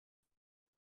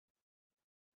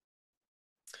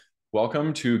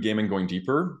Welcome to Game and Going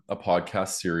Deeper, a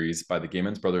podcast series by the Gay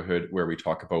Men's Brotherhood where we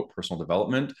talk about personal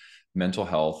development, mental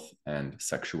health, and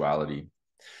sexuality.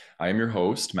 I am your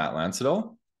host, Matt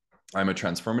Landsiedel. I'm a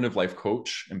transformative life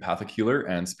coach, empathic healer,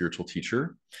 and spiritual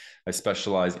teacher. I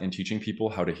specialize in teaching people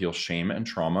how to heal shame and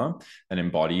trauma and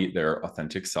embody their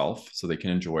authentic self so they can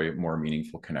enjoy more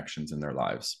meaningful connections in their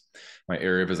lives. My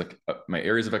areas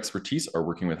of expertise are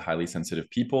working with highly sensitive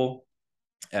people,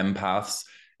 empaths,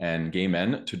 and gay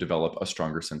men to develop a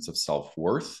stronger sense of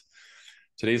self-worth.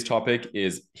 Today's topic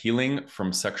is healing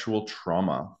from sexual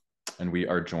trauma, and we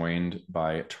are joined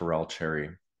by Tirrell Cherry.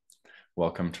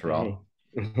 Welcome, Tirrell.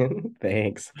 Hey.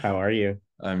 Thanks. How are you?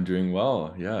 I'm doing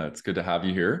well. Yeah, it's good to have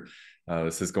you here.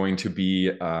 This is going to be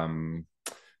a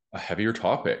heavier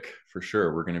topic for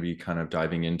sure. We're going to be kind of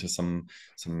diving into some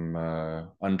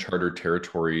uncharted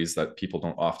territories that people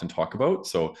don't often talk about.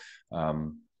 So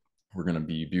we're going to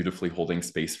be beautifully holding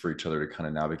space for each other to kind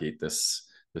of navigate this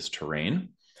terrain.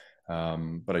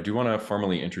 But I do want to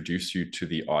formally introduce you to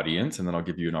the audience, and then I'll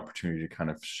give you an opportunity to kind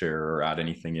of share or add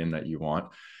anything in that you want.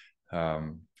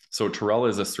 So Tirrell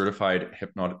is a certified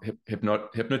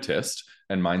hypnotist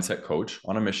and mindset coach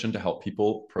on a mission to help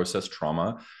people process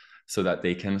trauma so that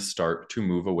they can start to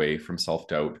move away from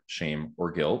self-doubt, shame, or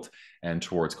guilt and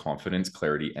towards confidence,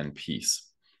 clarity, and peace.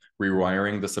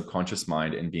 Rewiring the subconscious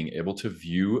mind and being able to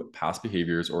view past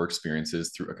behaviors or experiences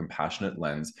through a compassionate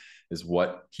lens is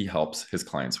what he helps his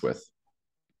clients with.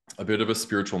 A bit of a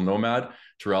spiritual nomad,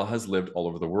 Tirrell has lived all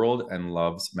over the world and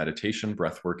loves meditation,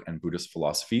 breathwork, and Buddhist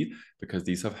philosophy because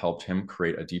these have helped him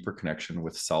create a deeper connection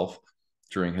with self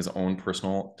during his own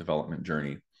personal development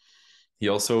journey. He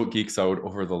also geeks out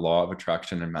over the law of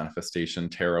attraction and manifestation,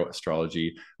 tarot,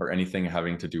 astrology, or anything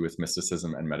having to do with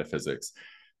mysticism and metaphysics.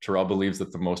 Tirrell believes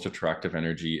that the most attractive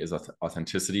energy is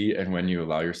authenticity, and when you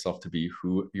allow yourself to be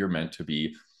who you're meant to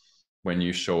be, when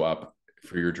you show up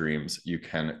for your dreams, you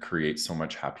can create so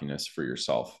much happiness for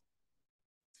yourself.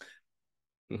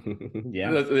 Yeah.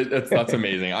 That's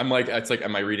amazing. I'm like, it's like,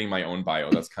 am I reading my own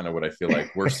bio? That's kind of what I feel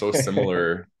like. We're so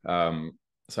similar. So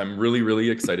I'm really,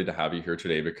 really excited to have you here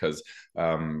today because,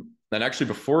 and actually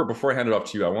before I hand it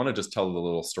off to you, I want to just tell a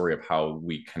little story of how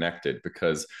we connected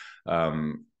because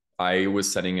I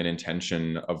was setting an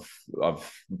intention of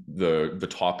the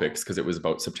topics because it was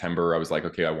about September. I was like,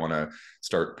 okay, I want to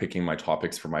start picking my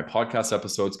topics for my podcast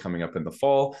episodes coming up in the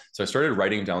fall. So I started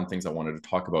writing down things I wanted to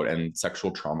talk about, and sexual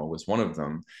trauma was one of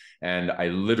them. And I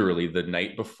literally, the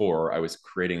night before I was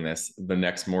creating this, the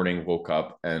next morning woke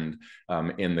up and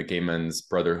in the Gay Men's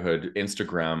Brotherhood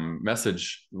Instagram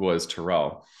message was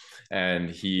Tirrell. And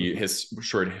he has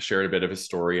shared a bit of his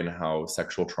story and how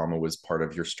sexual trauma was part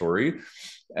of your story.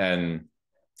 And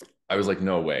I was like,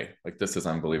 no way, like this is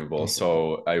unbelievable.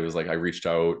 So I was like, I reached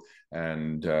out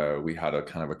and we had a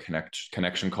kind of a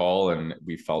connection call and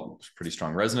we felt pretty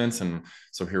strong resonance. And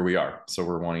so here we are. So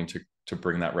we're wanting to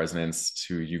bring that resonance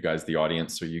to you guys, the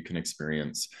audience, so you can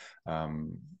experience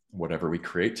whatever we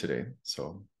create today.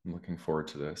 So I'm looking forward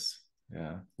to this.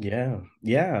 Yeah.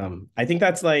 Yeah. I think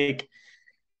that's like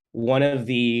one of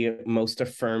the most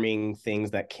affirming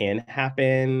things that can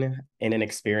happen in an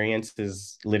experience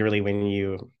is literally when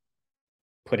you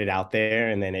put it out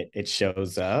there and then it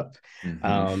shows up.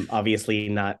 Mm-hmm. Obviously,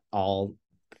 not all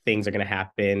things are going to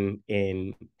happen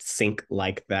in sync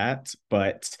like that,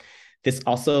 but this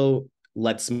also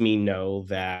lets me know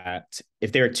that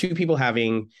if there are two people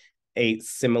having a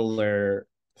similar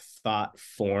thought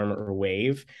form or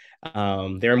wave,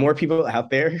 there are more people out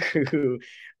there who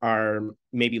are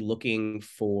maybe looking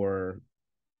for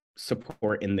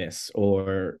support in this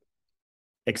or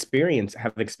have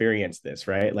experienced this,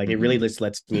 right? Like it really Mm-hmm. just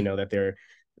lets me know that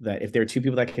if there are two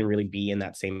people that can really be in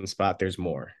that same spot, there's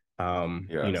more.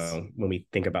 Yes. When we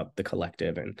think about the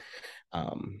collective and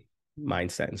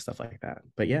mindset and stuff like that.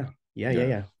 But yeah, yeah, yeah, Yeah.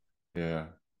 yeah. Yeah.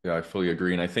 Yeah. I fully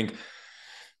agree. And I think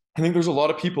there's a lot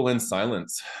of people in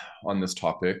silence on this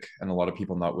topic and a lot of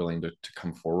people not willing to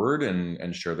come forward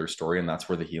and share their story. And that's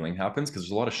where the healing happens because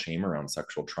there's a lot of shame around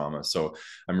sexual trauma. So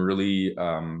I'm really,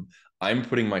 I'm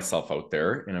putting myself out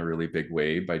there in a really big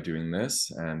way by doing this.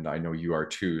 And I know you are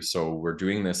too. So we're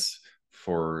doing this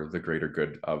for the greater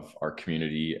good of our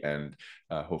community. And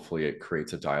hopefully it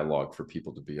creates a dialogue for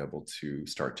people to be able to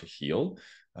start to heal.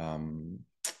 Um,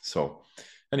 so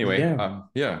anyway, Yeah,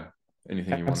 yeah,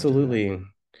 anything you wanted to add? absolutely.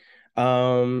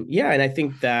 Yeah, and I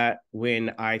think that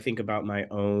when I think about my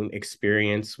own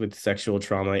experience with sexual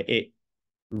trauma, it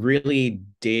really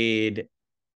did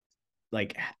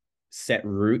like set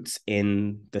roots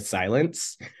in the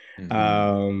silence. Mm-hmm.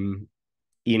 um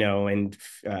and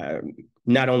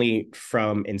not only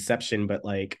from inception but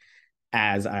like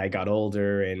as I got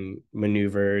older and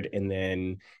maneuvered, and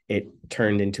then it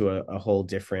turned into a whole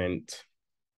different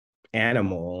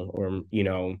animal, or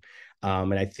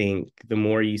and I think the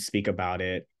more you speak about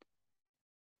it,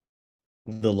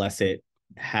 the less it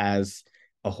has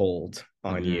a hold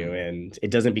on you, Mm-hmm. and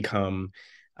it doesn't become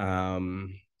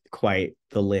um quite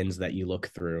the lens that you look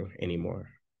through anymore.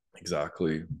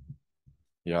 Exactly.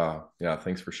 Yeah. Yeah.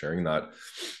 Thanks for sharing that.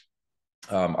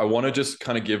 I want to just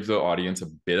kind of give the audience a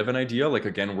bit of an idea. Like,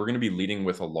 again, we're going to be leading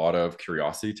with a lot of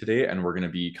curiosity today, and we're going to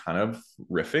be kind of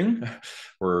riffing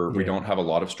where we Yeah. don't have a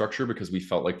lot of structure because we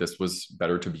felt like this was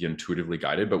better to be intuitively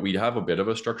guided. But we have a bit of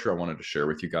a structure I wanted to share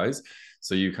with you guys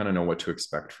so you kind of know what to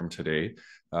expect from today.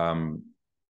 Um,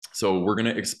 so, we're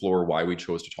going to explore why we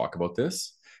chose to talk about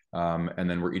this. And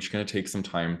then we're each going to take some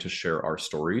time to share our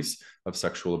stories of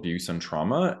sexual abuse and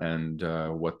trauma and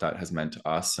what that has meant to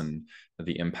us and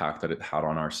the impact that it had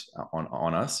on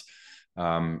on us.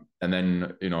 And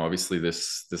then, obviously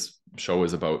this show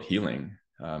is about healing,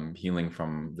 healing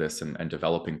from this and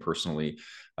developing personally.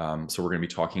 So we're going to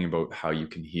be talking about how you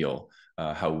can heal,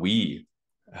 how we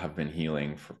have been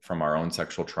healing from our own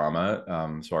sexual trauma,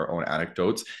 so our own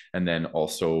anecdotes, and then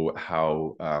also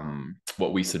how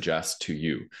what we suggest to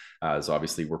you, as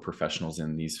obviously we're professionals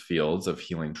in these fields of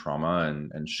healing trauma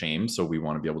and shame, so we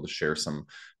want to be able to share some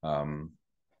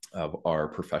of our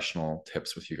professional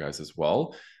tips with you guys as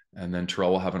well. And then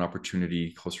Tirrell will have an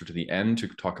opportunity closer to the end to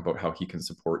talk about how he can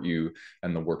support you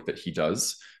and the work that he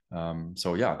does.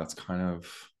 So yeah, that's kind of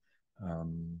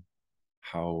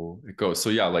how it goes. So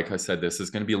yeah, like I said, this is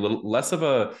going to be a little less of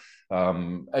a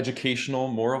educational,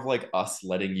 more of like us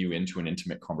letting you into an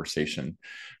intimate conversation,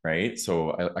 right?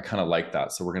 So I kind of like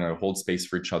that. So we're going to hold space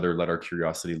for each other, let our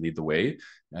curiosity lead the way,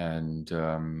 and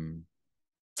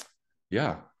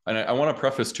yeah. And I want to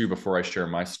preface too, before I share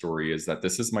my story, is that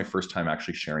this is my first time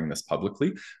actually sharing this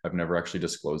publicly. I've never actually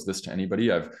disclosed this to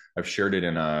anybody. I've shared it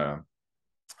in a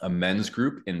men's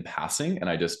group in passing, and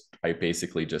I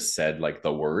basically just said like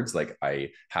the words, like I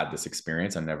had this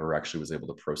experience. I never actually was able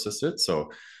to process it.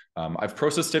 So I've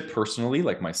processed it personally,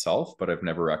 like myself, but I've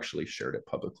never actually shared it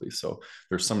publicly. So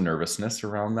there's some nervousness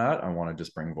around that. I want to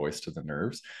just bring voice to the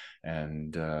nerves.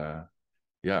 And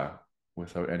yeah,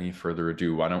 without any further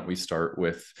ado, why don't we start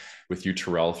with you,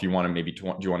 Tirrell? If you want to, maybe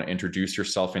do you want to introduce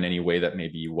yourself in any way that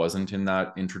maybe wasn't in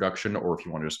that introduction, or if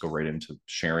you want to just go right into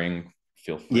sharing,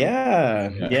 feel free.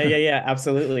 Yeah,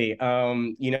 absolutely.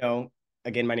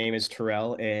 Again, my name is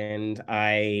Tirrell, and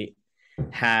I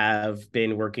have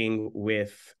been working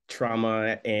with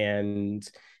trauma and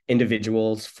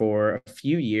individuals for a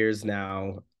few years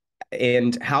now.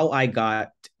 And how I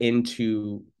got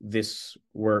into this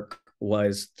work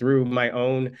was through my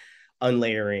own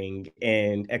unlayering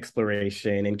and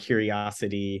exploration and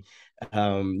curiosity,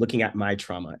 looking at my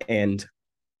trauma. And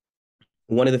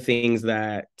one of the things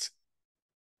that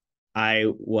I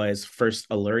was first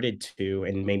alerted to,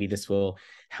 and maybe this will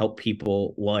help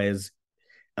people, was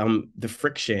the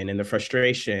friction and the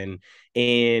frustration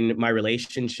in my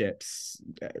relationships,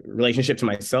 relationship to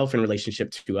myself and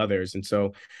relationship to others. And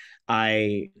so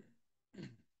I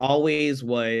always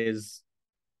was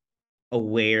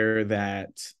aware that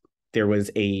there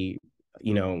was you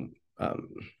know, um,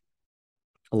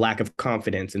 a lack of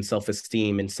confidence and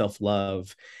self-esteem and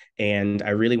self-love. And I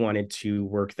really wanted to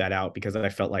work that out because I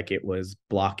felt like it was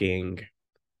blocking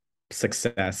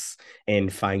success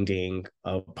and finding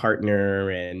a partner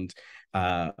and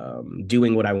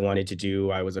doing what I wanted to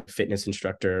do. I was a fitness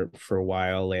instructor for a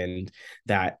while, and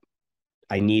that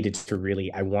I wanted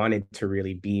to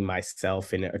really be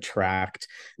myself and attract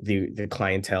the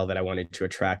clientele that I wanted to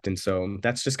attract. And so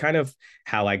that's just kind of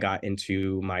how I got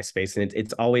into my space. And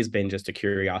it's always been just a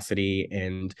curiosity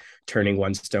and turning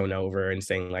one stone over and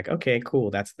saying like, okay,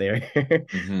 cool, that's there.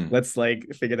 Mm-hmm. Let's like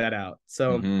figure that out.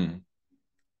 So Mm-hmm.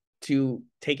 to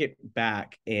take it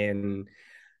back, and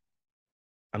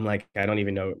I'm like, I don't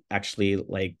even know actually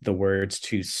like the words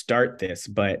to start this,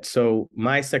 but so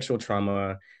my sexual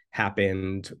trauma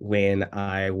happened when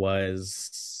I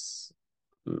was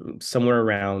somewhere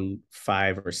around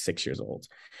 5 or 6 years old.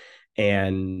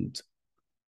 And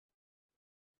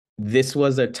this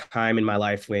was a time in my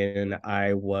life when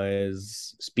I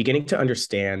was beginning to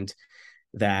understand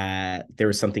that there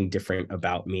was something different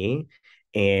about me,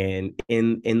 and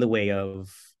in the way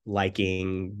of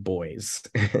liking boys.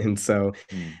 And so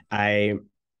Mm-hmm. I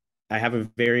I have a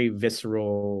very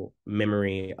visceral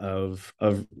memory of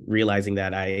realizing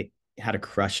that I had a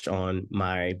crush on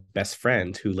my best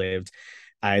friend who lived.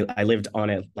 I lived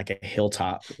on like a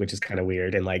hilltop, which is kind of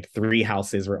weird, and like three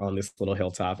houses were on this little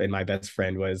hilltop, and my best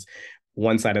friend was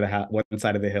one side of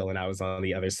the hill, and I was on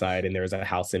the other side, and there was a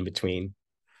house in between.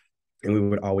 and we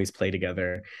would always play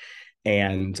together.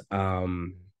 And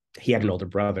he had an older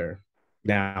brother.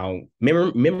 Now,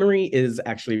 memory is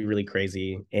actually really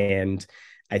crazy, and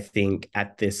I think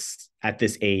at this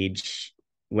age,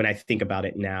 when I think about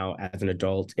it now as an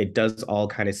adult, it does all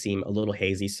kind of seem a little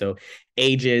hazy. So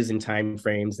ages and time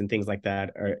frames and things like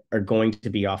that are going to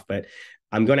be off, but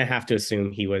I'm going to have to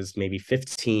assume he was maybe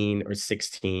 15 or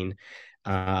 16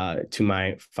 to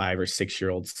my 5 or 6 year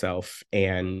old self.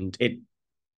 And it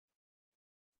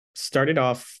started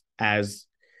off as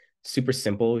super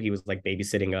simple. He was like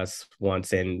babysitting us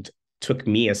once and took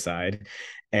me aside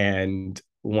and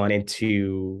wanted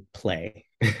to play.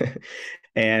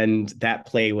 And that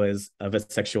play was of a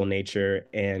sexual nature,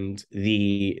 and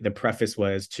the preface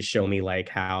was to show me like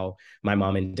how my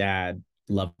mom and dad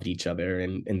loved each other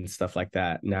and stuff like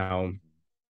that. Now,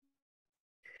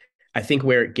 I think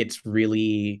where it gets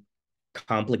really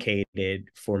complicated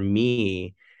for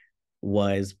me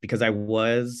was because I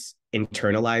was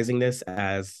internalizing this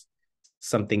as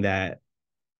something that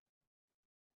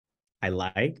I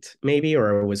liked, maybe,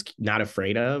 or was not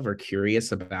afraid of or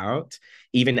curious about,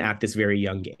 even at this very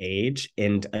young age.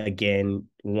 And again,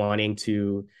 wanting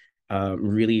to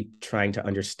really trying to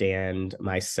understand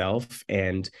myself.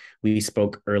 And we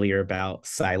spoke earlier about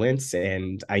silence,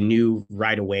 and I knew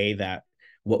right away that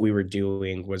what we were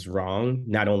doing was wrong,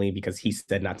 not only because he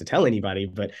said not to tell anybody,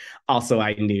 but also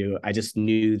I just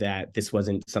knew that this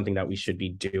wasn't something that we should be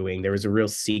doing. There was a real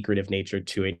secretive nature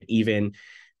to it. Even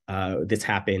this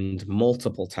happened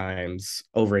multiple times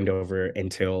over and over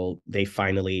until they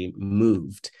finally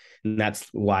moved. And that's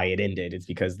why it ended, is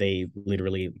because they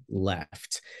literally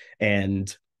left.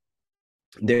 And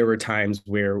there were times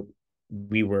where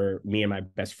me and my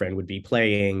best friend would be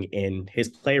playing in his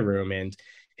playroom, and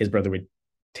his brother would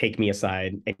take me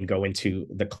aside and go into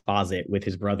the closet with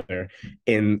his brother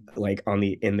in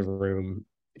the room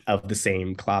of the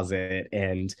same closet,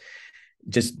 and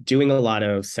just doing a lot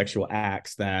of sexual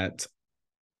acts that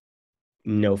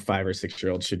no 5 or 6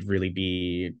 year old should really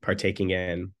be partaking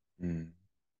in. Mm.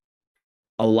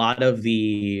 A lot of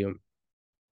the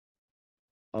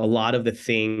a lot of the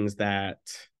things that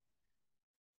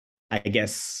I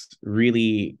guess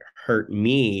really hurt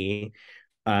me,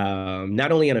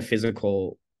 not only on a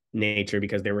physical nature,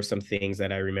 because there were some things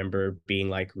that I remember being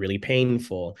like really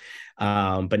painful,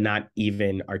 but not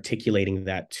even articulating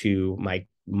that to my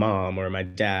mom or my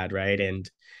dad, right? And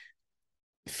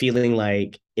feeling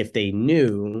like if they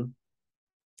knew,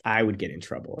 I would get in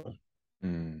trouble.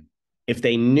 Mm. If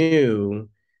they knew,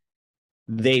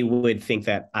 they would think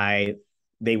that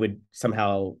they would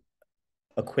somehow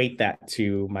equate that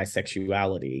to my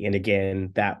sexuality. And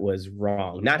again, that was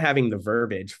wrong. Not having the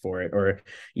verbiage for it, or,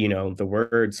 the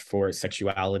words for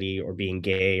sexuality or being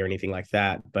gay or anything like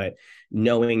that, but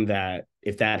knowing that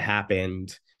if that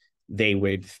happened, they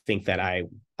would think that I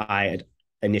had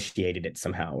initiated it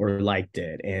somehow or liked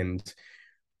it. And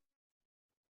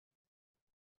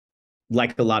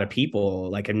like a lot of people,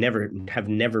 like I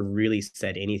never really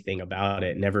said anything about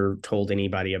it, never told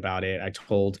anybody about it. I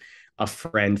told a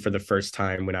friend for the first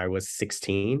time when I was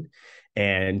 16,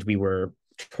 and we were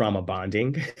trauma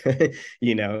bonding,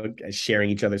 sharing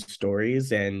each other's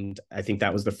stories. And I think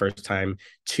that was the first time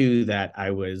too that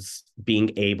I was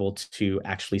being able to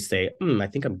actually say, I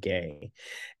think I'm gay.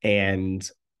 And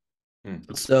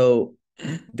Mm. so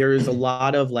there's a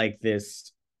lot of like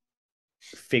this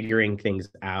figuring things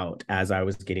out as I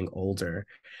was getting older.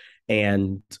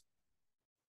 And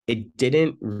it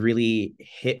didn't really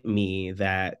hit me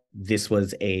that this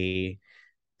was a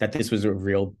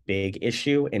real big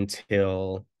issue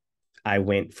until I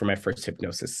went for my first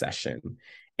hypnosis session.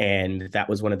 And that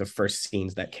was one of the first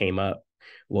scenes that came up,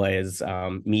 was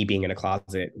me being in a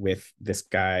closet with this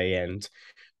guy and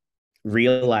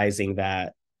realizing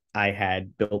that I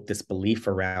had built this belief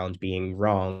around being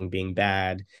wrong, being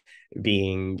bad,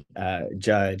 being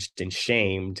judged and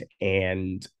shamed,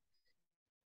 and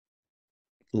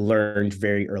learned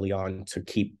very early on to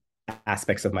keep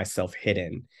aspects of myself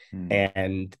hidden. Mm.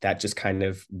 And that just kind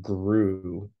of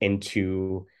grew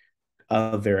into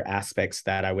other aspects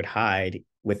that I would hide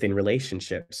within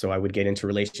relationships. So I would get into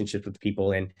relationships with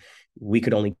people, and we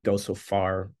could only go so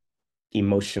far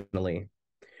emotionally.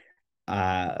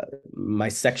 Uh, my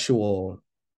sexual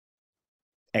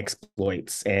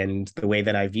exploits and the way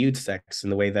that I viewed sex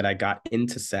and the way that I got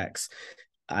into sex,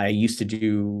 I used to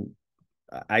do,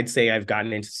 I'd say I've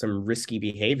gotten into some risky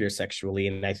behavior sexually.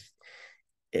 And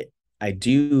I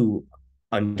do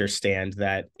understand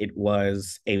that it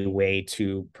was a way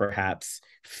to perhaps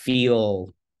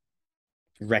feel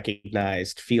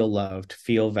recognized, feel loved,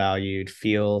 feel valued,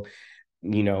 feel,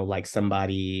 like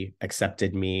somebody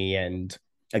accepted me. And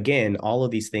again, all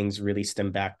of these things really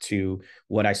stem back to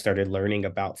what I started learning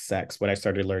about sex, what I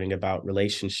started learning about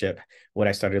relationship, what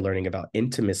I started learning about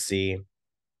intimacy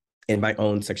and my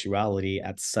own sexuality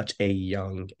at such a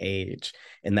young age,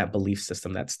 and that belief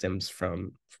system that stems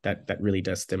from that really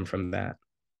does stem from that.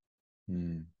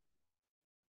 Mm.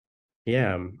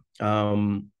 Yeah.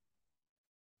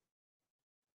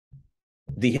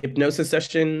 The hypnosis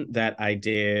session that I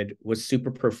did was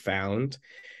super profound.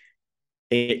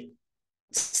 It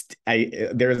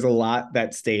There's a lot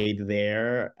that stayed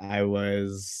there. I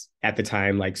was at the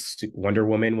time like Wonder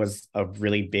Woman was a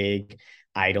really big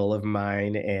idol of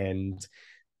mine, and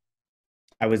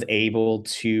I was able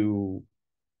to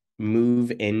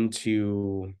move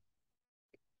into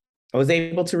I was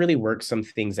able to really work some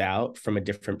things out from a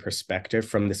different perspective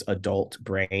from this adult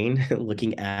brain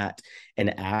looking at an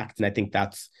act. And I think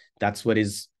that's what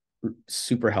is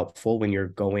super helpful when you're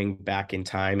going back in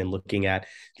time and looking at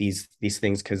these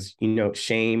things, because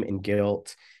shame and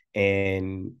guilt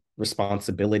and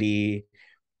responsibility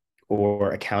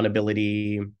or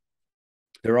accountability,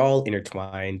 they're all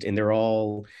intertwined, and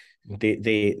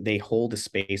they hold a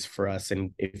space for us.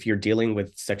 And if you're dealing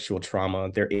with sexual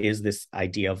trauma, there is this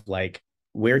idea of like,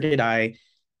 where did I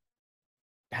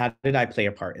how did I play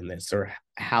a part in this, or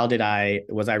how did I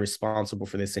was I responsible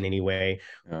for this in any way?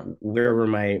 Yeah. Where were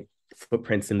my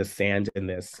footprints in the sand in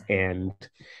this? And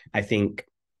I think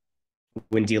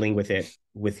when dealing with it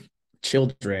with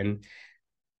children,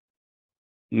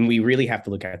 we really have to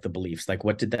look at the beliefs. Like,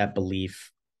 what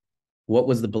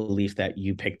was the belief that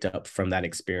you picked up from that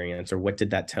experience, or what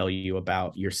did that tell you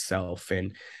about yourself?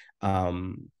 And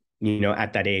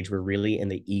at that age, we're really in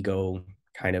the ego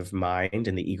kind of mind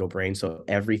and the ego brain, so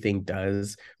everything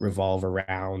does revolve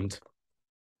around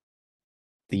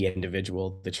the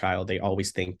individual, the child. They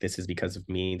always think, this is because of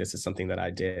me, this is something that I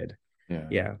did. Yeah.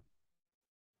 Yeah.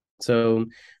 So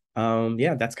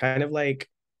yeah, that's kind of like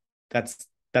that's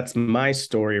my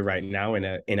story right now in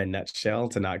a nutshell,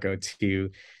 to not go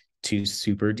too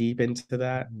super deep into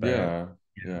that. But Yeah.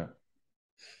 Yeah.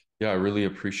 Yeah, I really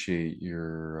appreciate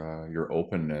your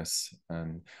openness,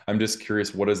 and I'm just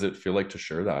curious, what does it feel like to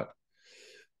share that?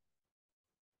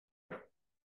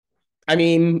 I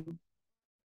mean,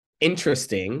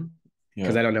 interesting,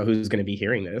 because Yeah, I don't know who's going to be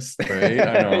hearing this. right.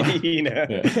 I know. you know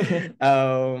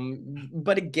Yeah.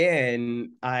 but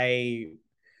again, I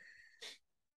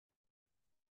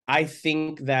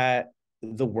think that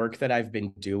the work that I've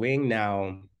been doing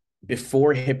now,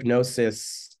 before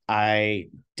hypnosis, I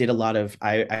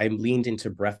leaned into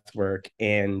breath work,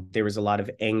 and there was a lot of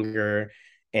anger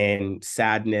and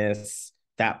sadness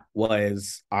that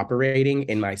was operating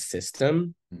in my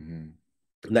system Hmm.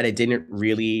 that I didn't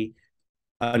really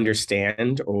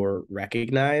understand or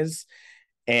recognize.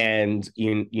 And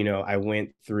I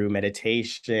went through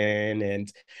meditation, and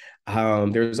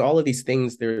there's all of these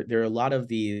things. There are a lot of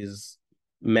these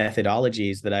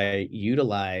methodologies that I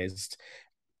utilized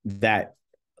that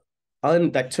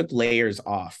that took layers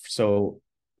off. So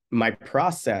my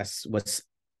process was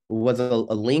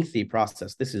a lengthy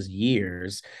process. This is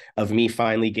years of me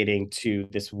finally getting to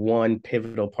this one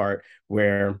pivotal part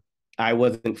where I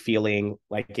wasn't feeling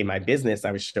like in my business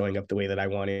I was showing up the way that I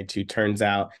wanted to. Turns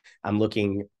out I'm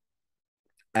looking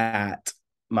at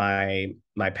my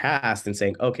past and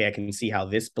saying, okay, I can see how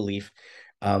this belief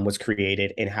was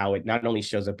created, and how it not only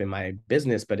shows up in my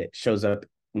business, but it shows up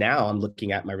now. I'm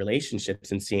looking at my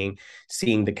relationships and seeing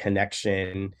the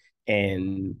connection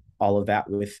and all of that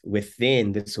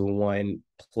within this one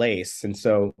place. And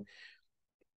so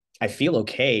I feel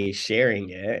okay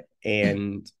sharing it.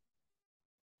 And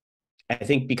I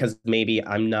think because maybe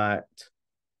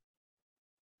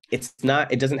it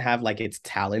doesn't have like its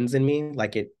talons in me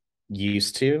like it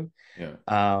used to. Yeah.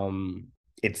 um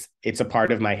it's a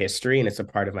part of my history, and it's a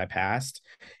part of my past,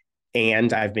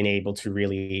 and I've been able to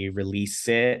really release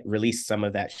some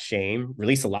of that shame,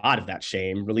 release a lot of that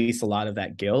shame, release a lot of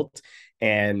that guilt.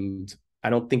 And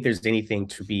I don't think there's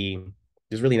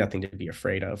really nothing to be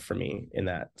afraid of for me in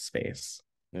that space.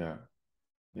 Yeah.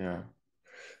 Yeah.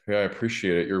 Yeah, I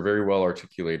appreciate it. You're very well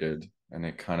articulated, and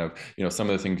it kind of, some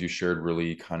of the things you shared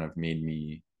really kind of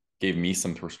gave me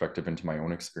some perspective into my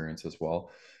own experience as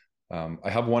well. I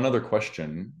have one other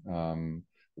question.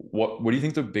 What do you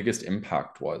think the biggest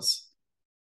impact was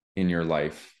in your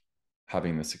life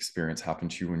having this experience happen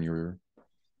to you when you were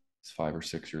 5 or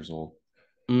 6 years old?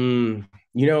 mm,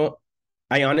 you know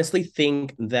I honestly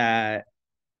think that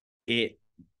it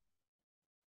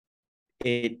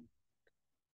it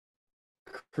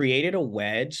created a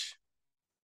wedge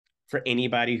for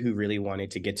anybody who really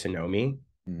wanted to get to know me,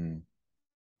 Mm.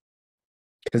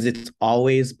 because it's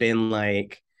always been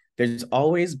like there's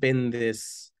always been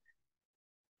this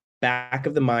back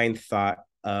of the mind thought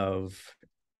of,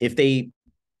 if they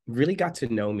really got to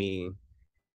know me,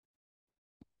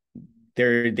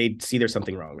 they'd see there's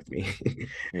something wrong with me.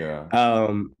 Yeah.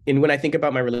 And when I think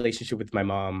about my relationship with my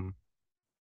mom,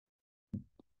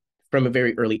 from a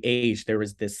very early age, there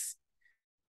was this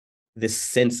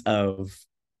sense of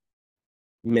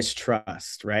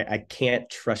mistrust, right? I can't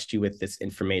trust you with this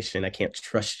information. I can't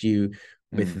trust you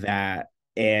with Mm. that.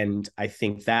 And I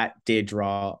think that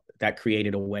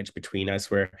created a wedge between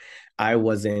us where I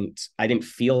didn't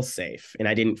feel safe, and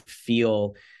I didn't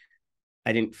feel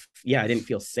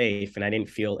safe, and I didn't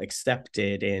feel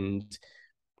accepted. And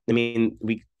I mean,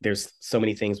 there's so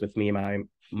many things with me and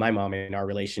my mom in our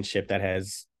relationship that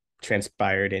has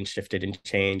transpired and shifted and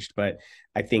changed. But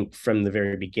I think from the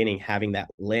very beginning, having that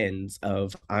lens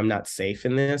of, I'm not safe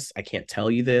in this, I can't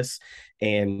tell you this,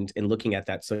 and looking at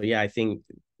that. So yeah, I think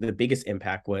the biggest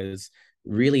impact was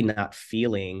really not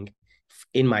feeling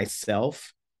in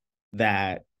myself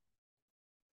that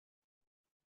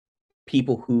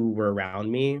people who were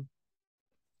around me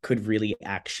could really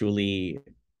actually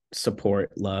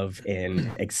support, love,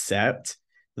 and accept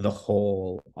the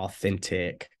whole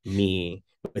authentic me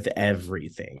with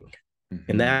everything. And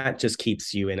Hmm. that just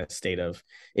keeps you in a state of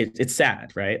it's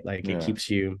sad, right? Like it Yeah. keeps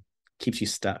you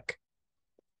stuck.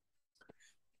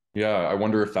 Yeah. I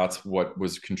wonder if that's what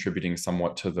was contributing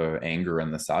somewhat to the anger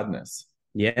and the sadness.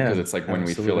 Because Yeah, it's like when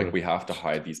we feel like absolutely. we have to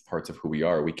hide these parts of who we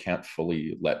are, we can't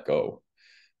fully let go,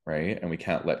 right? And we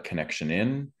can't let connection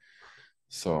in.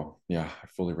 So, yeah, I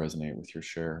fully resonate with your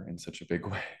share in such a big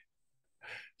way.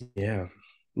 Yeah.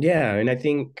 Yeah. And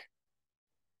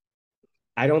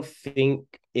I don't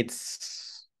think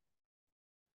it's,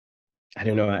 I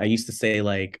don't know. I used to say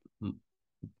like,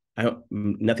 I don't,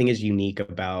 nothing is unique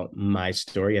about my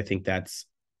story. I think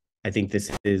this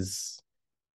is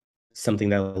something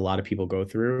that a lot of people go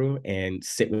through and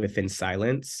sit within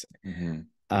silence.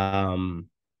 Mm-hmm. Um,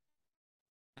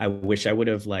 I wish I would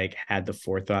have like had the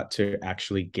forethought to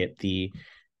actually get the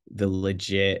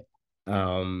legit,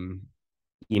 um,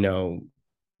 you know,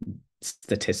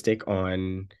 statistic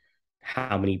on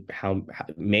how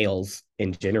males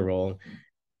in general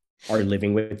are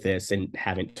living with this and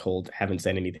haven't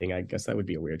said anything. I guess that would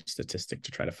be a weird statistic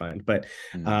to try to find, but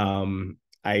Mm. um,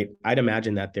 I'd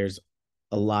imagine that there's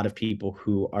a lot of people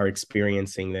who are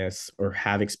experiencing this or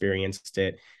have experienced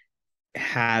it,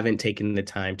 haven't taken the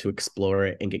time to explore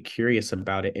it and get curious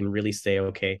about it and really say,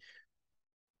 okay,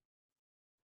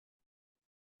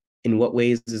 in what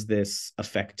ways is this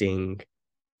affecting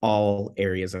all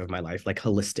areas of my life, like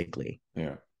holistically,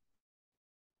 Yeah.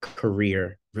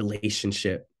 career,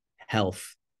 relationship,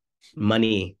 health,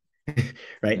 money,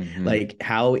 right? Mm-hmm. Like,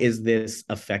 how is this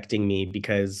affecting me?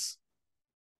 Because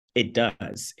it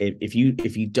does. If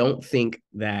you don't think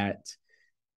that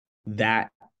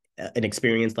an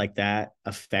experience like that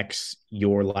affects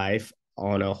your life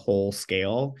on a whole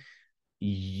scale,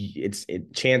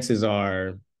 chances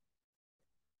are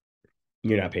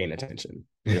you're not paying attention.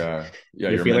 Yeah. Yeah.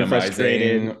 You're You're feeling minimizing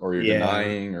frustrated. or you're Yeah,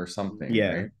 denying or something,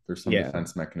 yeah, right? There's some yeah.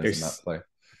 defense mechanism at There's play.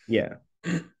 yeah,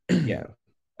 yeah,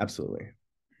 absolutely.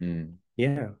 Mm.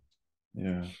 Yeah.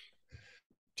 Yeah.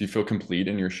 Do you feel complete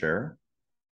in your share?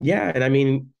 Yeah, and I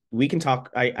mean, we can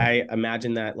talk. I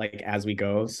imagine that like as we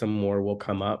go, some more will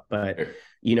come up. But Okay.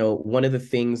 one of the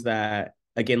things that,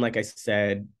 again, like I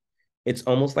said, it's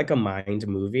almost like a mind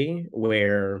movie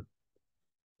where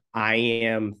I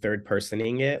am third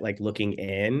personing it, like looking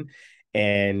in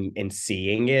and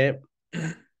seeing it.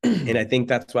 And I think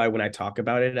that's why when I talk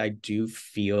about it, I do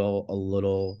feel a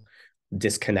little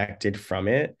disconnected from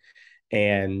it.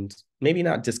 And maybe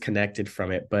not disconnected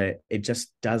from it, but it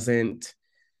just doesn't,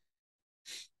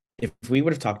 if we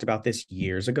would have talked about this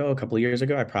years ago, a couple of years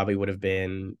ago, I probably would have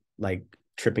been like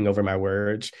tripping over my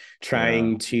words, Yeah.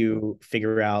 trying to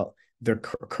figure out the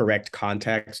correct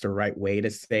context or right way to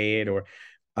say it, or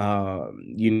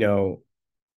you know,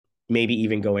 maybe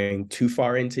even going too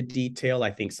far into detail.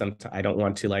 I think sometimes I don't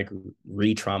want to like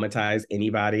re-traumatize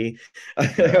anybody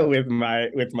Yeah. with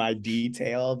my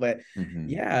detail, but Mm-hmm.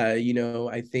 yeah,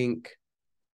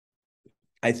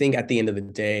 I think at the end of the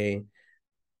day,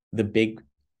 the big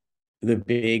the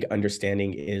big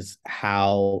understanding is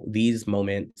how these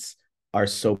moments are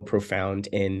so profound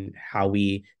in how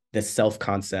we the self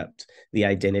concept, the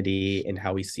identity, and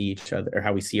how we see each other or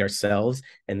how we see ourselves,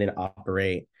 and then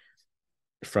operate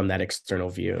from that external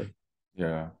view.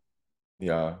 Yeah.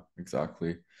 Yeah.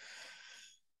 Exactly.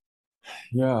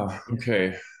 Yeah. Yeah.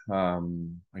 Okay.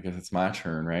 I guess it's my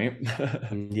turn, right?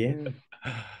 Yeah.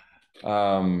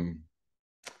 um,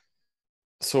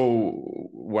 So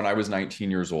when I was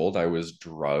 19 years old, I was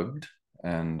drugged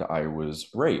and I was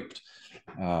raped.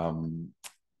 Um,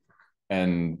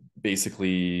 and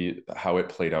basically, how it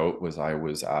played out was I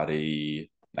was at a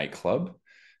nightclub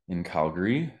in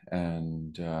Calgary,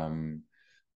 and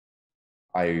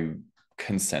I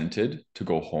consented to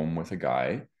go home with a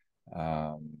guy.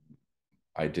 Um,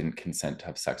 I didn't consent to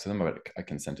have sex with him, but I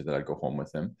consented that I'd go home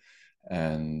with him,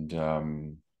 and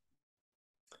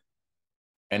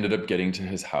ended up getting to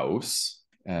his house.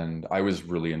 And I was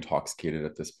really intoxicated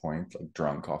at this point, like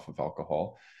drunk off of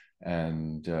alcohol.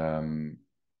 And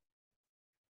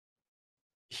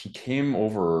he came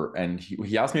over and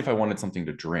he asked me if I wanted something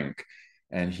to drink.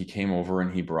 And he came over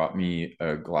and he brought me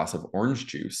a glass of orange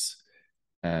juice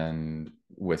and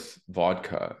with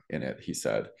vodka in it, he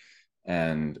said.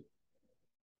 And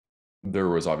there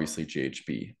was obviously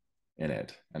GHB in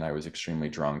it. And I was extremely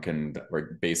drunk. And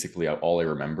basically, all I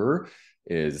remember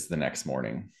is the next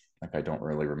morning. Like, I don't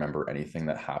really remember anything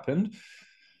that happened.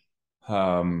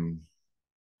 Um,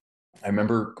 I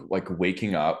remember like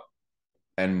waking up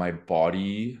and my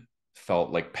body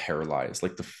felt like paralyzed.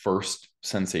 Like the first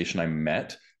sensation I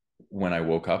met when I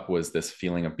woke up was this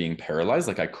feeling of being paralyzed.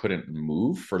 Like I couldn't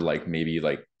move for like maybe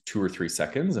like 2 or 3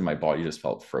 seconds, and my body just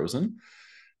felt frozen.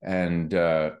 And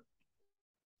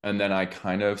and then I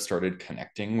kind of started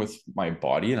connecting with my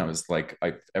body, and I was like,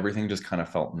 everything just kind of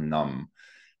felt numb.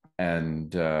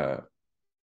 And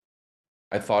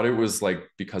I thought it was like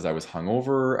because I was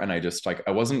hungover, and I just like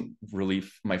I wasn't really,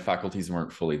 my faculties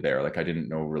weren't fully there. Like I didn't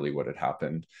know really what had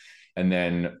happened. And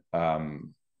then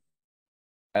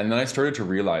I started to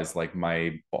realize like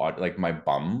my body, like my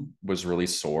bum was really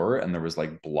sore, and there was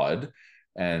like blood.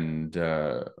 And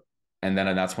and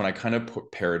that's when I kind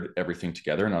of paired everything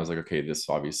together, and I was like, okay, this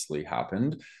obviously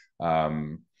happened.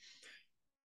 Um,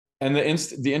 and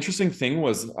the interesting thing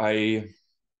was I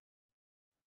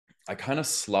kind of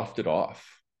sloughed it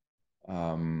off.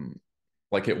 Um,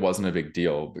 like it wasn't a big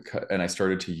deal, because and I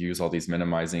started to use all these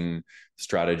minimizing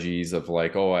strategies of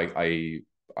like, oh, I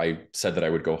said that I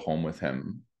would go home with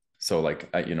him. So like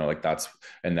like that's,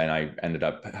 and then I ended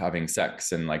up having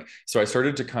sex, and like so I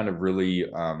started to kind of really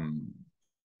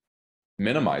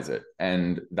minimize it,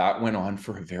 and that went on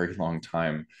for a very long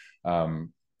time.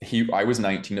 I was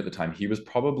 19 at the time. He was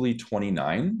probably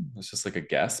 29. It's just like a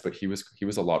guess, but he was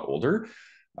a lot older.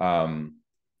 Um,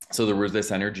 so there was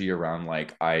this energy around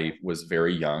like I was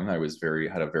very young. I was very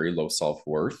had a very low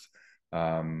self-worth.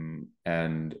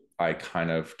 And I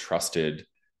kind of trusted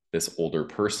this older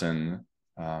person,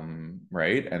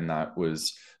 right? And that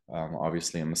was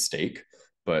obviously a mistake.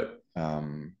 But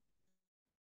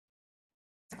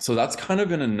so that's kind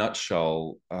of in a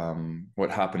nutshell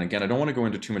what happened. Again, I don't want to go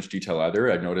into too much detail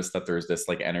either. I've noticed that there's this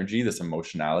like energy, this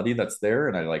emotionality that's there,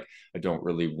 and I don't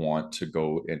really want to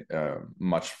go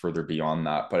much further beyond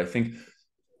that. But I think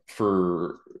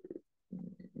for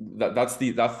that's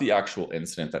the actual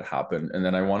incident that happened, and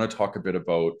then I want to talk a bit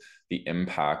about the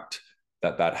impact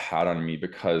that had on me,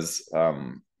 because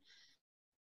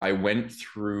I went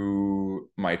through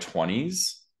my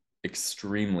 20s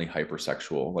extremely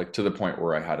hypersexual, like to the point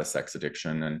where I had a sex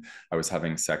addiction and I was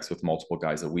having sex with multiple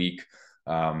guys a week.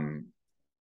 Um,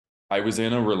 I was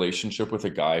in a relationship with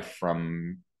a guy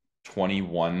from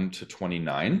 21 to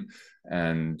 29,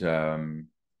 and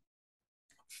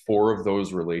 4 of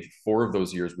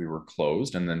those years we were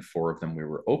closed, and then 4 of them we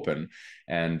were open.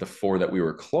 And the 4 that we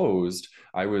were closed,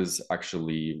 I was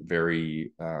actually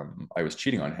I was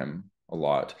cheating on him a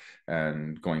lot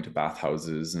and going to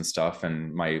bathhouses and stuff.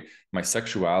 And my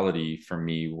sexuality for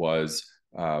me was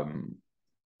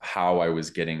how I was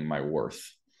getting my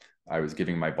worth. I was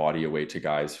giving my body away to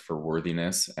guys for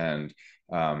worthiness. And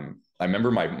I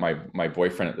remember my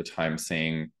boyfriend at the time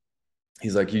saying,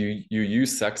 he's like, you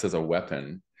use sex as a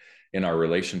weapon in our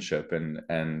relationship.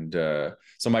 And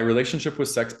so my relationship with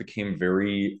sex became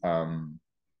very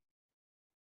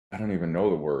I don't even know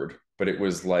the word, but it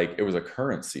was like it was a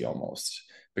currency almost,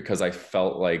 because I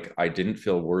felt like I didn't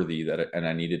feel worthy, and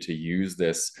I needed to use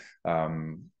this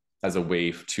as a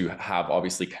way to have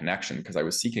obviously connection, because I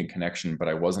was seeking connection, but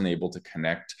I wasn't able to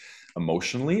connect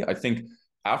emotionally. I think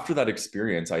after that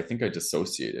experience, I think I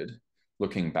dissociated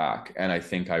looking back, and I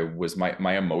think I was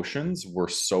my emotions were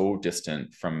so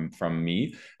distant from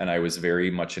me, and I was very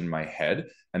much in my head.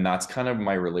 And that's kind of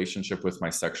my relationship with my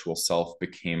sexual self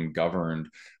became governed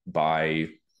by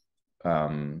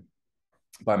um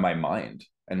by my mind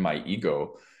and my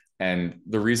ego. And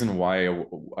the reason why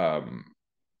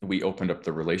we opened up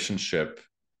the relationship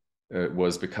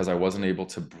was because I wasn't able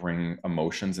to bring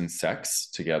emotions and sex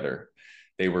together.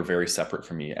 they were very separate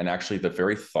from me. And actually, the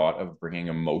very thought of bringing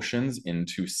emotions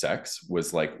into sex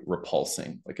was like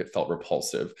repulsing. Like it felt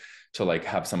repulsive to like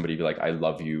have somebody be like, I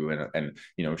love you, and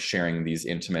you know, sharing these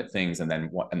intimate things, and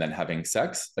then having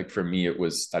sex. Like for me, it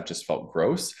was, that just felt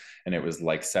gross. And it was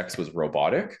like sex was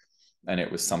robotic, and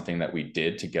it was something that we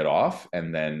did to get off.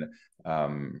 And then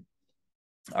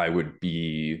I would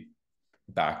be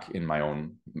back in my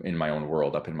own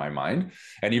world, up in my mind.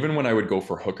 And even when I would go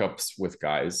for hookups with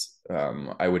guys,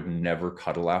 I would never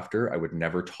cuddle after. I would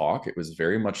never talk. It was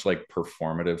very much like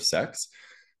performative sex.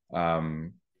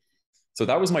 So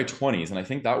that was my 20s, and I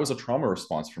think that was a trauma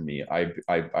response for me.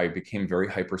 I became very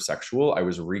hypersexual. I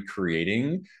was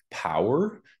recreating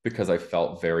power because I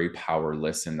felt very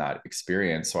powerless in that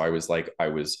experience. So I was like, I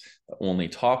was only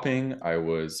topping. I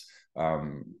was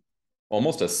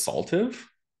almost assaultive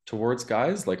towards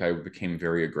guys. Like I became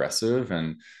very aggressive,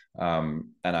 and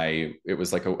it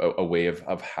was like a way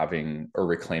of having or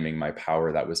reclaiming my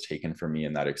power that was taken from me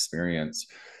in that experience.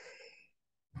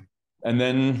 And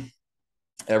then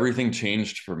everything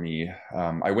changed for me.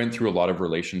 I went through a lot of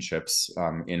relationships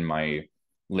in my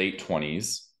late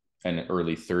 20s and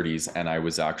early 30s. And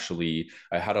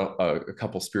I had a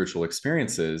couple spiritual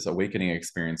experiences, awakening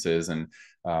experiences, and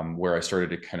where I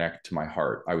started to connect to my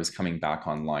heart. I was coming back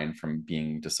online from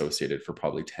being dissociated for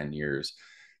probably 10 years.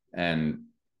 And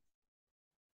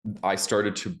I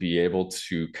started to be able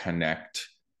to connect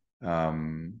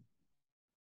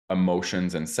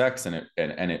emotions and sex,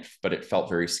 but it felt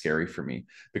very scary for me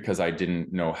because I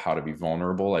didn't know how to be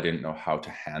vulnerable. I didn't know how to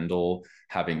handle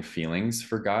having feelings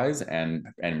for guys and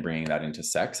bringing that into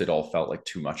sex. It all felt like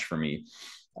too much for me.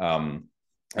 And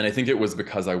I think it was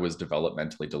because I was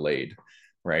developmentally delayed,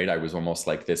 right? I was almost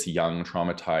like this young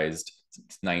traumatized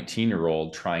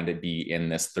 19-year-old trying to be in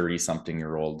this 30 something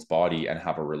year old's body and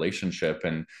have a relationship.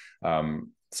 And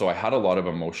so I had a lot of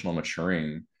emotional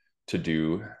maturing to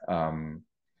do.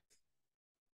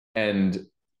 And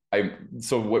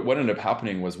so what ended up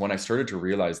happening was when I started to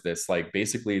realize this, like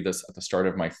basically this at the start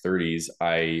of my 30s,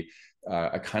 I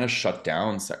kind of shut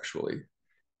down sexually,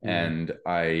 and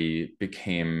I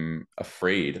became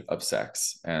afraid of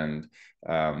sex, and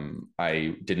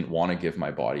I didn't want to give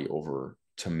my body over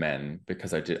to men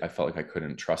because I felt like I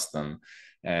couldn't trust them.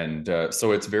 And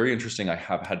so it's very interesting. I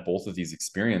have had both of these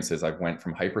experiences. I went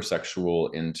from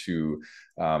hypersexual into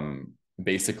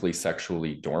basically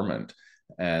sexually dormant,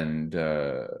 and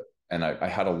I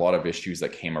had a lot of issues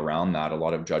that came around that, a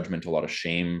lot of judgment, a lot of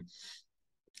shame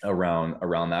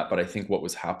around that. But I think what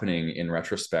was happening in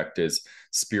retrospect is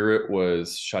spirit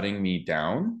was shutting me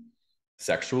down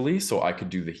sexually so I could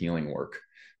do the healing work,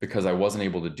 because I wasn't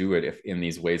able to do it if in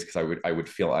these ways, because I would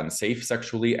feel unsafe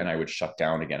sexually and I would shut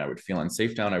down again. I would feel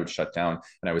unsafe down, I would shut down,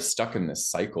 and I was stuck in this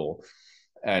cycle.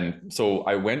 And so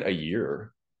I went a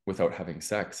year without having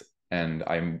sex, and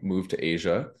I moved to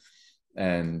Asia,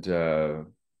 and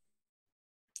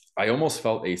I almost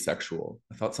felt asexual.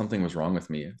 I thought something was wrong with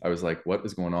me. I was like, what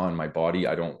is going on in my body?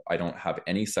 I don't have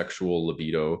any sexual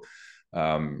libido.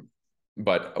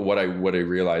 But what I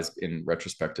realized in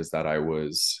retrospect is that I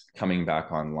was coming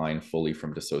back online fully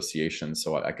from dissociation,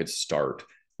 so I could start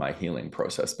my healing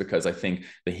process, because I think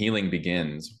the healing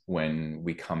begins when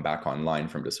we come back online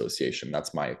from dissociation.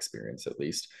 That's my experience, at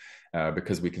least,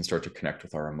 because we can start to connect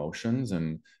with our emotions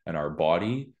and our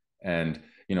body. And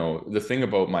you know, the thing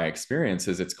about my experience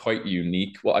is it's quite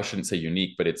unique. Well, I shouldn't say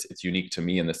unique, but it's unique to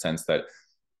me in the sense that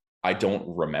I don't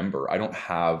remember. I don't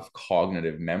have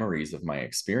cognitive memories of my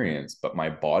experience, but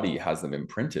my body has them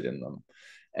imprinted in them.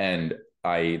 And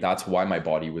that's why my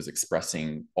body was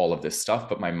expressing all of this stuff,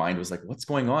 but my mind was like, what's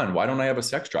going on? Why don't I have a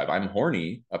sex drive? I'm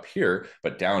horny up here,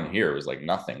 but down here was like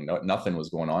nothing. Nothing was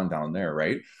going on down there,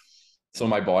 right? So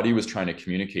my body was trying to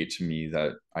communicate to me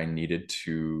that I needed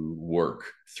to work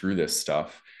through this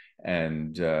stuff.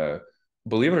 And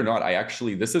believe it or not, I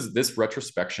actually, this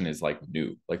retrospection is like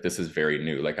new. Like this is very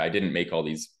new. Like I didn't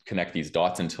connect these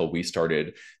dots until we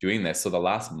started doing this. So the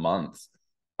last month,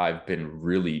 I've been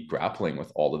really grappling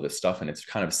with all of this stuff, and it's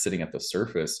kind of sitting at the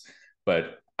surface.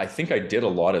 But I think I did a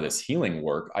lot of this healing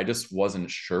work. I just wasn't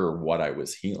sure what I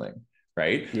was healing,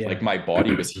 right? Yeah. Like my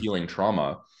body was healing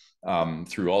trauma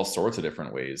through all sorts of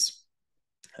different ways.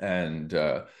 And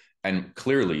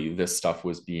clearly this stuff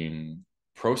was being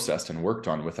processed and worked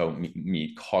on without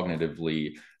me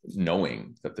cognitively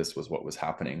knowing that this was what was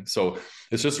happening. So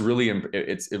it's just really,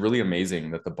 it's really amazing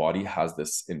that the body has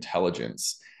this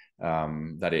intelligence,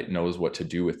 that it knows what to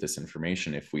do with this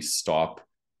information if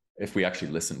we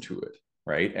actually listen to it.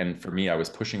 Right. And for me, I was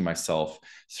pushing myself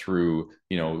through,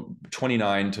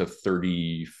 29 to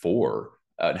 34,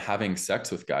 having sex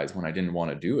with guys when I didn't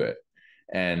want to do it.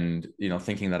 and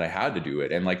thinking that I had to do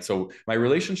it. And like, so my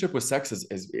relationship with sex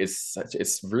is such,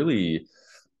 it's really,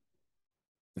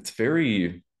 it's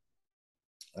very,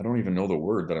 I don't even know the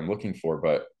word that I'm looking for,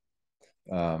 but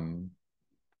um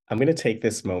I'm going to take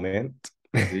this moment.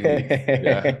 please.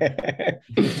 Yeah.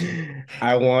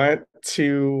 I want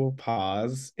to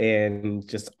pause and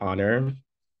just honor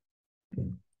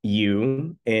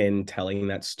you in telling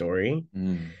that story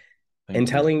and Thank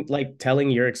you. telling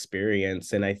your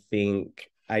experience. And I think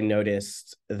I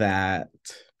noticed that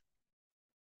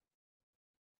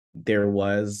there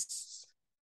was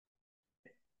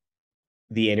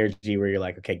the energy where you're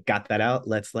like, okay, got that out.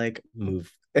 Let's like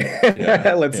move.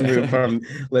 Yeah. let's move Yeah. from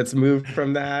let's move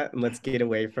from that and let's get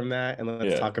away from that and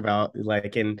let's Yeah. talk about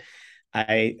like and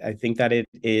I think that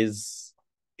it's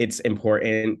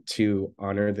important to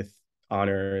honor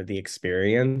the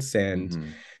experience. And Hmm.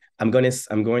 I'm going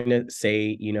to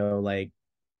say, like,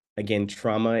 again,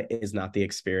 trauma is not the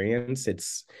experience.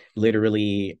 It's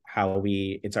literally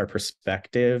it's our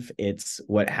perspective. It's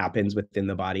what happens within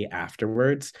the body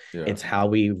afterwards. Yeah. It's how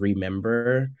we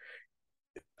remember,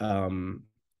 um,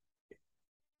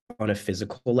 on a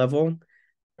physical level,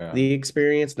 Yeah. the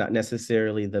experience, not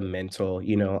necessarily the mental.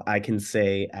 I can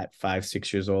say at 5,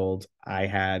 6 years old, I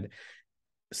had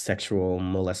sexual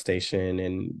molestation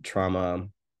and trauma,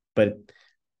 but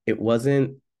it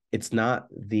wasn't it's not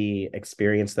the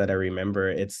experience that I remember.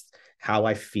 It's how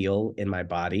I feel in my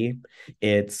body.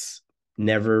 it's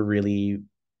never really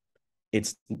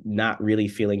it's not really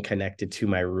feeling connected to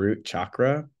my root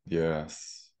chakra,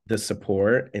 Yes. the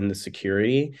support and the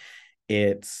security.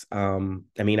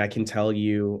 I mean, I can tell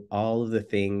you all of the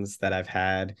things that I've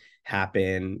had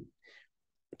happen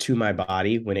to my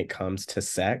body when it comes to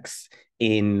sex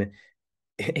in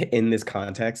in this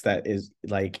context that is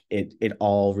like it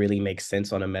all really makes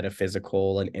sense on a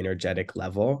metaphysical and energetic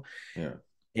level. Yeah.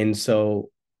 And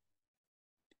so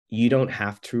you don't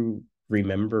have to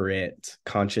remember it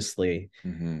consciously.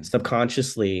 Hmm.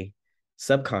 Subconsciously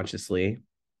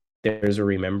there's a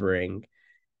remembering.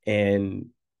 And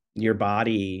your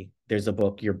body, there's a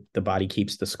book, the body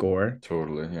keeps the score.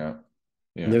 Totally. Yeah. And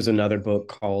Yeah. there's another book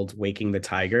called Waking the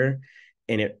Tiger,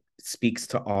 and it speaks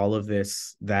to all of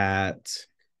this, that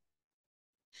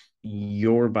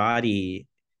your body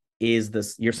is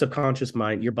this your subconscious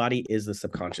mind. Your body is the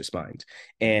subconscious mind.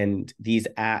 Yeah. And these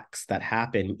acts that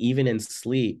happen even in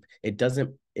sleep, it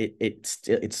doesn't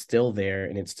it's still there,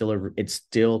 and it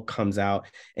still comes out,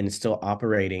 and it's still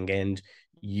operating. And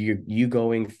you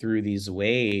going through these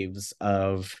waves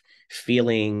of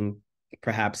feeling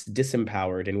perhaps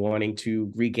disempowered and wanting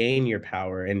to regain your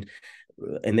power, and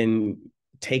then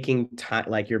taking time,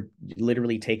 like you're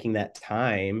literally taking that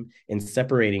time and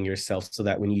separating yourself so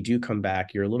that when you do come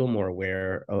back, you're a little more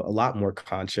aware, a lot more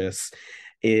conscious,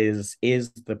 is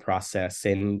the process.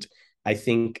 And I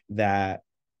think that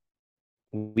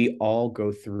we all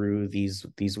go through these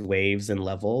waves and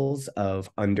levels of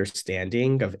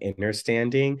understanding, of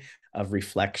understanding, of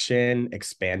reflection,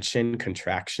 expansion,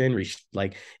 contraction.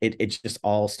 Like it just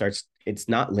all starts. It's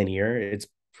not linear. It's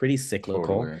pretty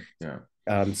cyclical, Totally. Yeah.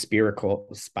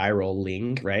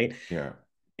 spiraling, right? Yeah.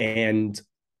 And,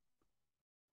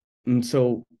 and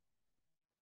so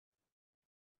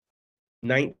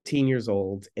 19 years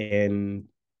old, and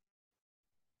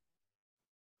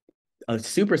a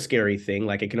super scary thing,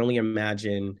 like I can only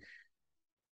imagine.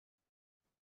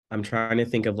 I'm trying to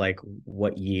think of like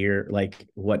what year, like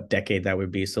what decade that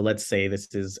would be. So let's say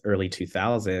this is early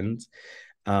 2000s.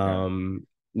 Yeah. Um,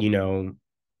 you know,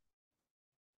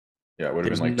 Yeah. It would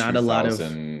have been there's like not a lot of,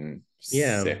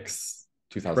 yeah, 2006,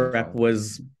 prep 2005.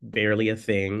 was barely a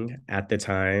thing at the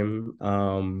time.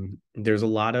 There's a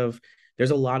lot of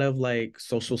like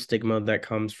social stigma that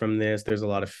comes from this. There's a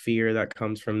lot of fear that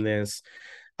comes from this.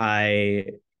 I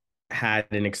had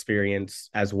an experience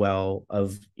as well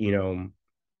of,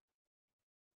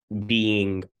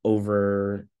 being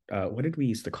what did we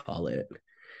used to call it?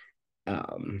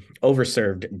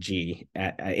 Overserved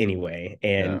anyway, Yeah.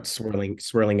 and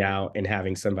swirling out and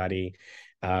having somebody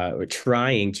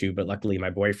trying to, but luckily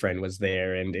my boyfriend was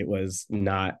there, and it was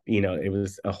not, it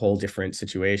was a whole different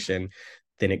situation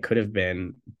than it could have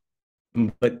been.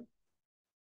 But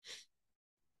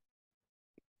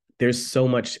there's so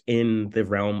much in the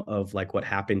realm of like what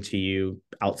happened to you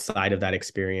outside of that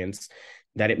experience,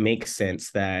 that it makes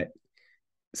sense that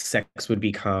sex would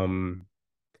become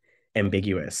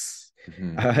ambiguous.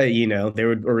 Hmm. There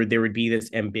would be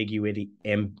this ambiguity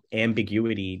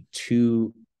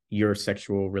to your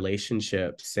sexual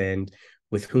relationships, and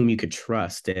with whom you could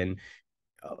trust, and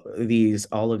these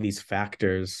all of these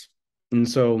factors. And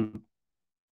so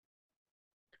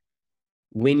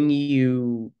when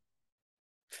you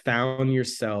found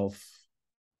yourself,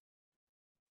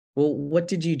 well, what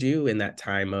did you do in that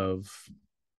time of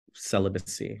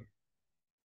celibacy?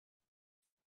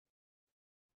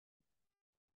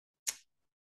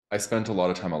 I spent a lot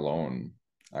of time alone,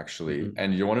 actually. Mm-hmm.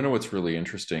 And you want to know what's really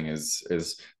interesting is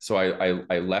so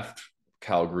I left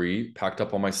Calgary, packed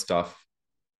up all my stuff,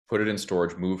 put it in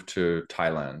storage, moved to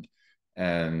Thailand.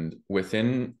 And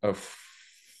within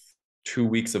 2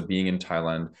 weeks of being in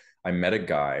Thailand, I met a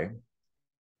guy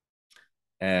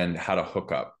and had a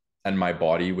hookup. And my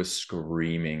body was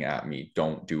screaming at me,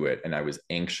 don't do it. And I was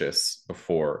anxious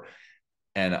before.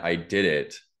 And I did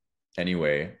it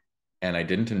anyway. And I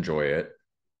didn't enjoy it.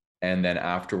 And then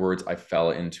afterwards, I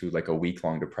fell into like a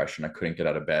week-long depression. I couldn't get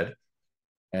out of bed.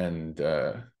 And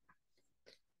the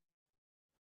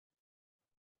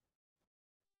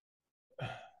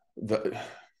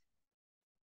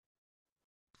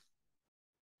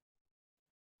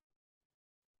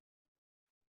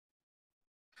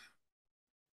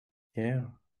Yeah.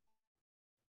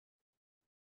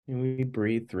 And we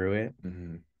breathe through it.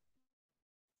 Mhm.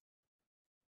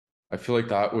 I feel like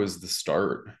that was the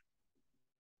start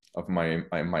of my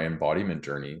embodiment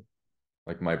journey.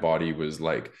 Like my body was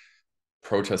like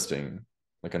protesting,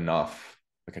 like enough,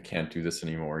 like I can't do this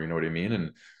anymore. You know what I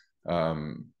mean?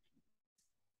 Um,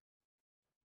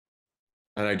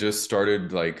 and I just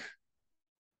started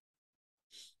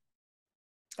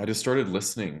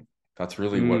listening. That's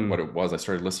really what Mm, it was. I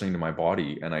started listening to my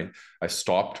body, and I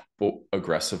stopped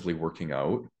aggressively working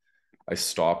out. I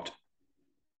stopped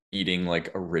eating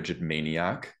like a rigid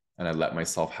maniac, and I let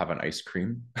myself have an ice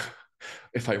cream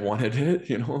if I wanted it,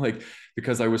 like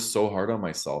because I was so hard on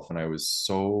myself and I was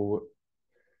so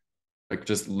like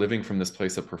just living from this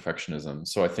place of perfectionism.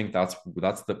 So I think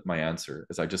my answer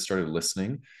is I just started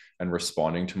listening and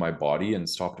responding to my body and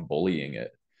stopped bullying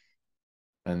it.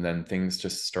 And then things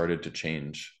just started to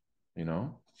change, you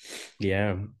know?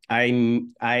 yeah.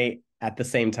 I at the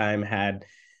same time had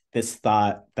this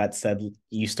thought that said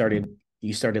you started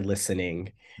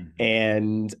listening. Mm-hmm.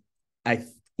 And I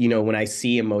when I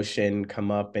see emotion come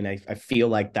up, and I feel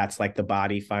like that's like the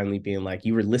body finally being like,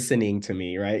 you were listening to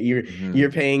me, right? You're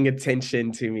Mm-hmm. paying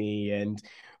attention to me. And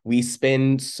we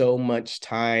spend so much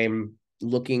time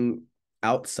looking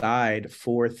outside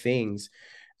for things,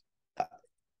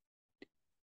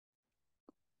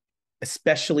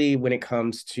 especially when it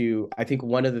comes to, I think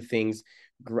one of the things,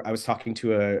 I was talking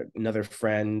to another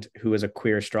friend who is a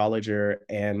queer astrologer,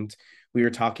 and we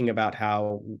were talking about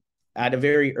how at a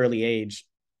very early age,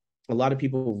 a lot of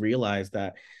people realize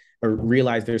their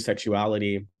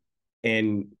sexuality,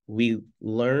 and we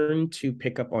learn to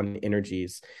pick up on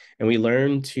energies, and we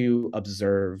learn to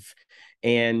observe,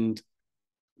 and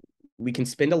we can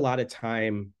spend a lot of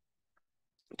time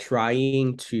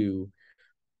trying to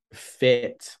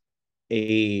fit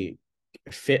a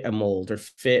fit a mold or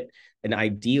fit an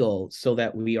ideal so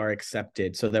that we are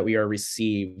accepted, so that we are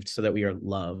received, so that we are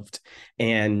loved.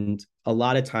 And a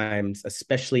lot of times,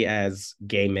 especially as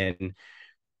gay men,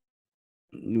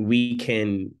 we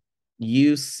can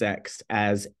use sex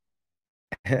as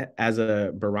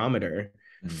a barometer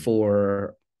Mm-hmm.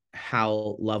 for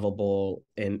how lovable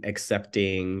and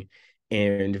accepting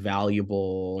and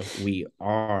valuable we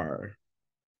are.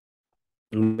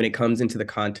 When it comes into the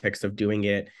context of doing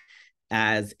it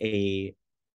as a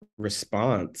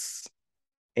response,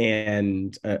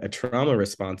 and a trauma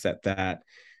response at that,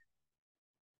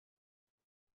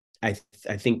 I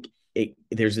think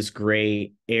there's this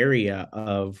gray area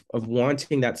of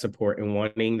wanting that support and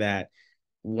wanting that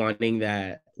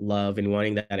love and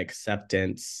wanting that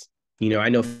acceptance. I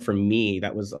know for me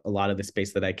that was a lot of the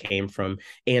space that I came from,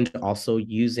 and also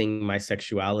using my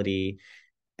sexuality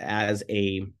as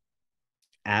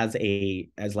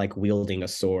as like wielding a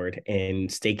sword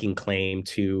and staking claim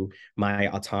to my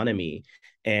autonomy,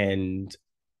 and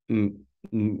and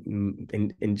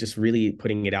just really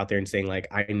putting it out there and saying like,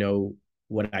 I know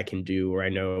what I can do, or I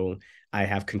know I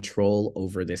have control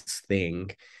over this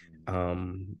thing,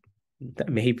 um that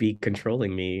may be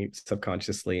controlling me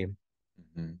subconsciously.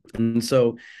 Mm-hmm. And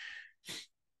so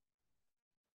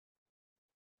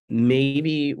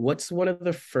maybe what's one of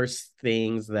the first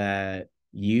things that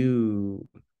you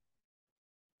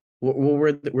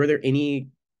were there any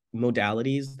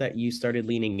modalities that you started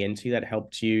leaning into that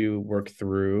helped you work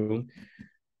through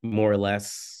more or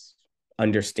less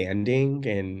understanding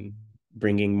and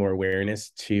bringing more awareness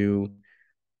to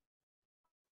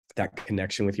that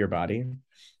connection with your body?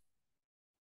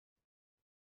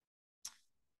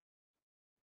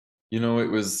 You know, it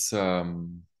was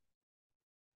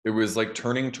like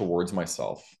turning towards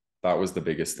myself. That was the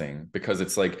biggest thing, because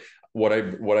it's like what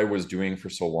I was doing for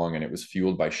so long, and it was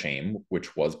fueled by shame,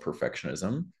 which was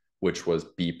perfectionism, which was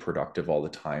be productive all the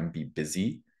time, be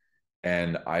busy.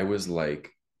 And I was like,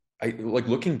 I like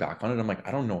looking back on it, I'm like,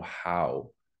 I don't know how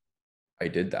I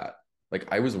did that. Like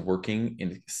I was working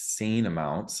insane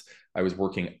amounts. I was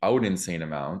working out insane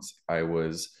amounts. I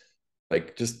was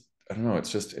like, just, I don't know.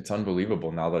 It's just, it's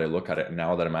unbelievable now that I look at it, and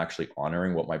now that I'm actually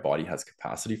honoring what my body has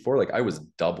capacity for. Like I was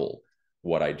double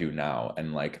what I do now.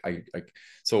 And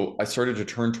so I started to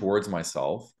turn towards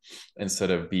myself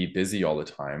instead of be busy all the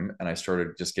time. And I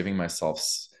started just giving myself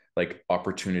like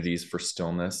opportunities for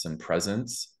stillness and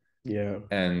presence. Yeah.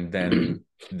 And then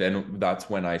that's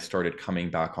when I started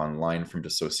coming back online from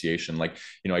dissociation. Like,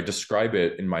 I describe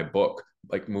it in my book,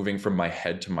 like moving from my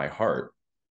head to my heart.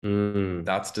 Mm.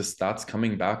 That's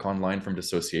coming back online from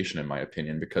dissociation, in my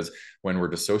opinion, because when we're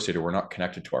dissociated, we're not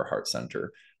connected to our heart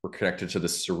center. We're connected to the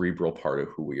cerebral part of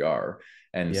who we are.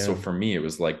 And so Yeah. for me, it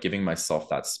was like giving myself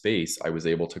that space. I was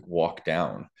able to walk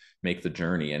down, make the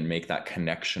journey, and make that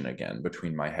connection again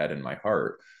between my head and my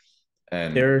heart.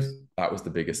 And There's, that was the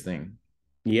biggest thing.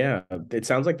 yeah, it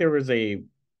sounds like there was I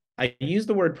use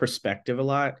the word perspective a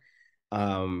lot,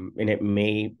 and it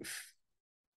may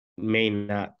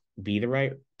not be the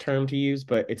right term to use,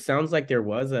 but it sounds like there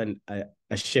was a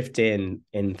shift in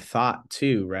thought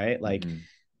too, right? Like Mm-hmm.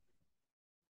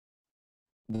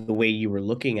 the way you were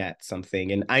looking at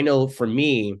something. And I know for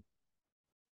me,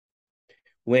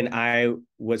 when I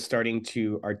was starting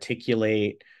to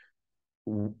articulate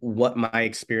what my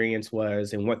experience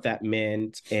was and what that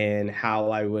meant and how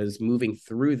I was moving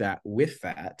through that with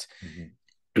that,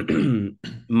 Mm-hmm.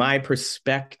 my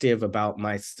perspective about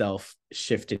myself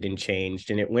shifted and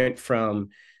changed. And it went from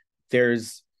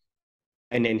there's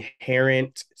an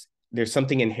inherent, there's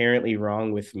something inherently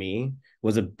wrong with me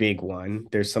was a big one.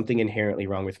 There's something inherently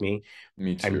wrong with me.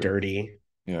 Me I'm too. dirty,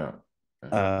 Yeah.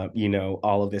 Yeah.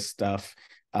 all of this stuff.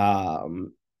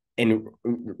 Um, and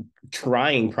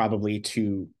trying probably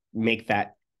to make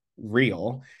that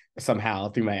real somehow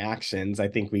through my actions. I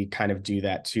think we kind of do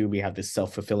that too. We have this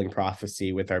self-fulfilling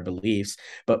prophecy with our beliefs,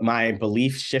 but my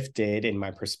belief shifted and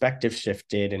my perspective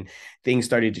shifted, and things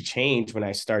started to change when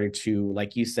I started to,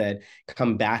 like you said,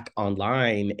 come back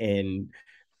online and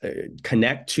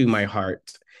connect to my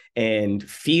heart and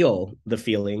feel the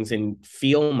feelings and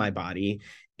feel my body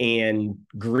and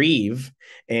grieve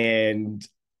and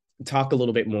talk a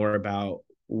little bit more about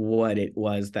what it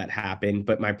was that happened.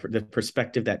 But the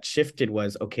perspective that shifted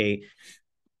was, okay,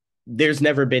 there's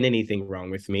never been anything wrong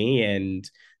with me, and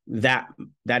that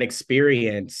that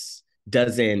experience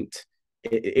doesn't,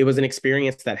 it was an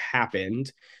experience that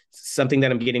happened. Something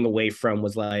that I'm getting away from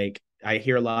was like, I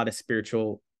hear a lot of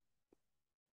spiritual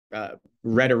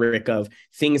rhetoric of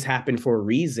things happen for a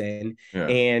reason. Yeah.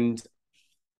 And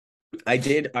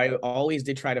I always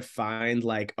did try to find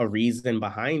like a reason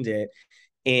behind it.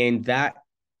 And that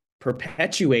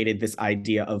perpetuated this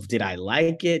idea of, did I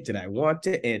like it? Did I want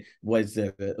it? And was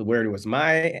where was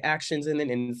my actions in it?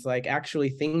 And it's like, actually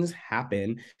things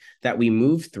happen that we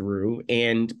move through.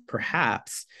 And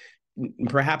perhaps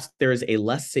there's a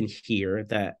lesson here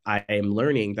that I am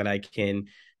learning that I can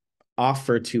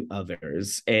offer to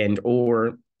others, and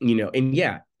or and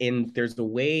yeah, and there's a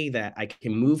way that I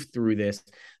can move through this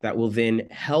that will then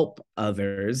help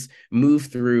others move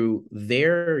through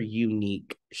their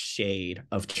unique shade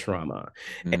of trauma.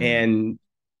 Mm. And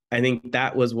I think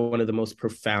that was one of the most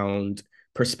profound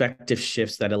perspective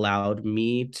shifts that allowed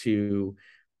me to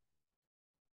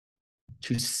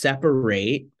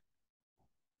separate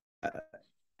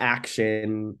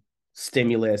action,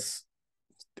 stimulus,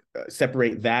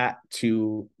 separate that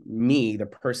to me, the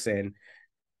person,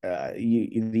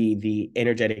 the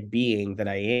energetic being that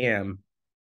I am,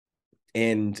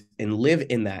 and live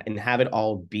in that and have it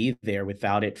all be there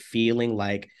without it feeling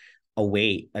like a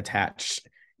weight attached,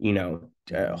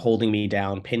 Mm-hmm. holding me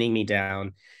down, pinning me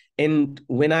down. And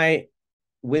when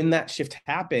that shift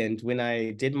happened, when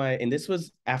I did and this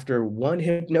was after one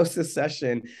hypnosis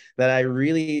session, that I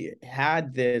really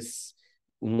had this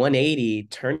 180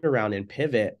 turnaround and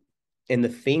pivot. And the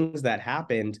things that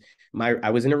happened,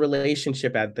 I was in a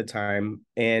relationship at the time,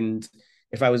 and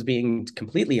if I was being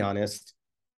completely honest,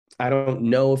 I don't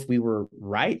know if we were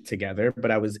right together, but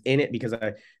I was in it because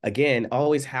I, again,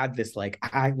 always had this like,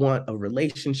 I want a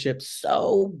relationship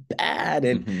so bad.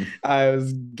 And Mm-hmm. I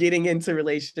was getting into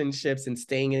relationships and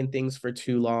staying in things for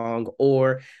too long,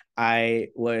 or I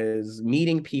was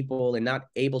meeting people and not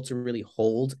able to really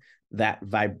hold that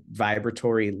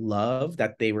vibratory love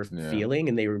that they were Yeah. feeling,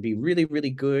 and they would be really, really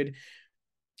good.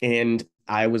 And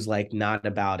I was like not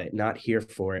about it, not here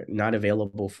for it, not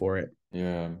available for it.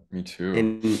 Yeah, me too.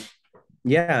 And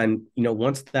yeah, and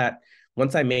once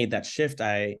I made that shift,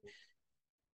 I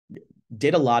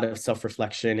did a lot of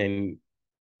self-reflection and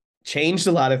changed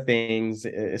a lot of things,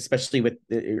 especially with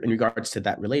in regards to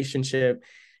that relationship.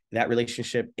 That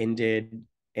relationship ended,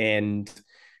 and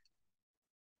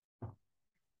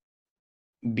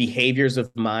behaviors of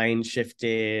mine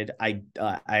shifted. I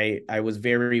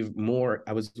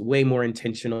was way more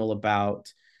intentional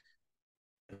about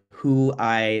who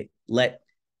I let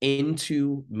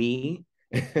into me,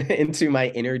 into my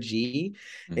energy,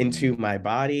 into Mm-hmm. my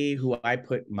body, who I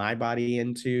put my body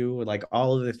into, like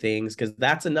all of the things. Because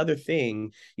that's another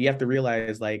thing you have to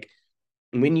realize, like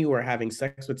when you are having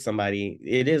sex with somebody,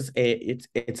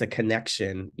 it's a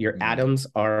connection. Your Mm-hmm. atoms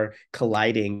are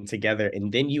colliding together,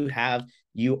 and then you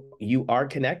are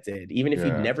connected. Even if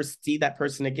you Yeah, never see that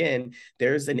person again,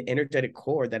 there's an energetic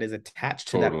core that is attached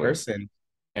to that totally. person.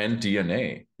 And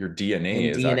DNA. Your DNA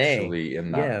And is DNA. actually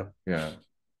in that. Yeah. Yeah.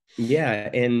 Yeah.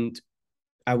 And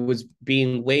I was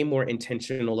being way more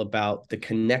intentional about the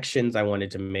connections I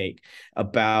wanted to make,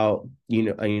 about,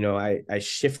 I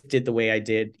shifted the way I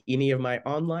did any of my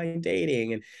online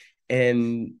dating,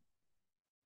 and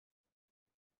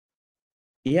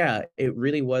yeah, it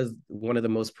really was one of the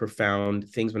most profound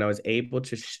things when I was able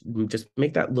to just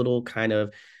make that little kind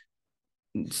of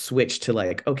switch to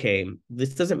like, okay,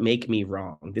 this doesn't make me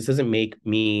wrong. This doesn't make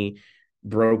me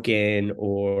broken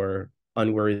or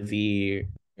unworthy.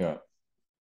 Yeah.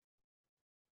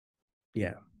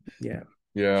 Yeah. Yeah.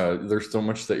 Yeah, there's so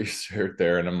much that you shared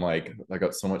there, and I'm like, I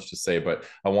got so much to say, but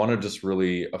I want to just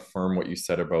really affirm what you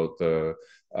said about the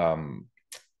um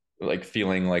like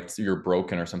feeling like you're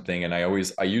broken or something. And I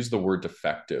use the word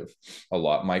defective a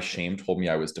lot. My shame told me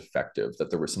I was defective, that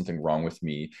there was something wrong with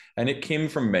me. And it came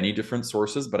from many different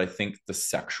sources, but I think the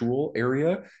sexual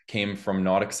area came from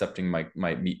not accepting my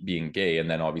being gay. And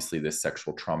then obviously this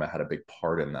sexual trauma had a big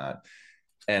part in that.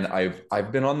 And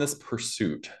I've been on this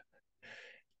pursuit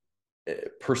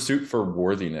for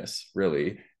worthiness,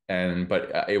 really. And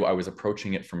but I was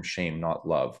approaching it from shame, not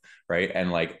love, right?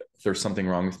 And like there's something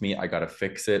wrong with me, I got to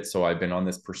fix it. So I've been on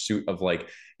this pursuit of like,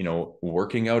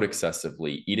 working out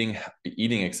excessively, eating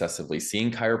excessively,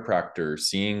 seeing chiropractors,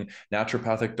 seeing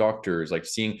naturopathic doctors, like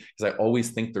seeing, because I always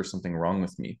think there's something wrong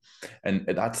with me. And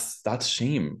that's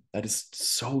shame. That is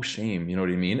so shame, you know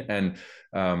what I mean?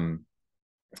 Um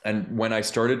and when I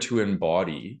started to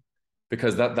embody,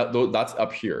 because that's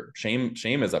up here. Shame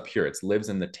is up here. It lives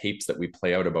in the tapes that we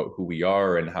play out about who we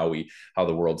are and how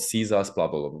the world sees us, blah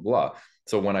blah blah blah blah.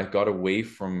 So when I got away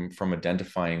from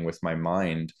identifying with my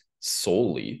mind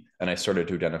solely, and I started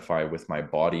to identify with my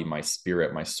body, my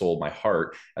spirit, my soul, my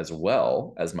heart, as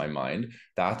well as my mind,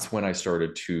 that's when I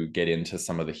started to get into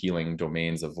some of the healing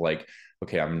domains of like,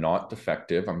 okay, I'm not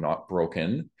defective, I'm not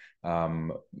broken.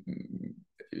 um,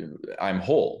 I'm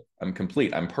whole, I'm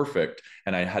complete, I'm perfect.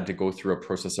 And I had to go through a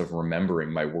process of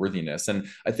remembering my worthiness. And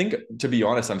I think, to be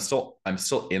honest, I'm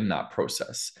still in that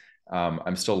process.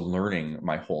 I'm still learning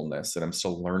my wholeness, and I'm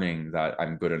still learning that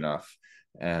I'm good enough.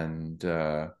 And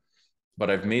but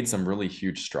I've made some really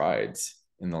huge strides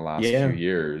in the last few Yeah.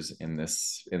 years in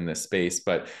this space.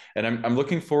 But and I'm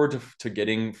looking forward to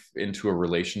getting into a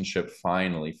relationship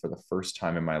finally for the first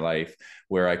time in my life,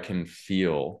 where I can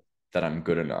feel that I'm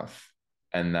good enough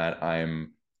and that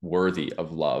I'm worthy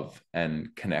of love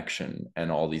and connection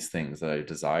and all these things that I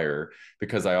desire,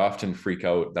 because I often freak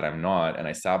out that I'm not, and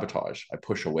I sabotage, I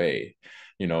push away,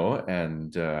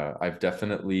 and I've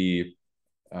definitely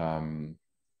um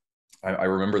I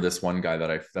remember this one guy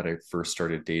that I first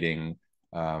started dating.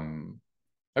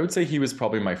 I would say he was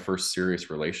probably my first serious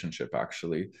relationship,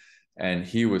 actually. And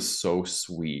he was so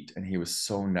sweet and he was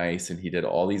so nice and he did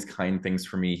all these kind things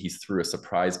for me. He threw a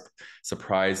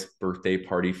surprise birthday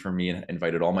party for me and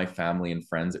invited all my family and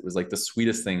friends. It was like the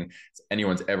sweetest thing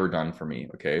anyone's ever done for me.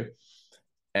 Okay.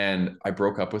 And I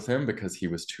broke up with him because he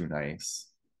was too nice.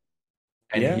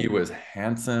 And Yeah. he was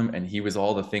handsome and he was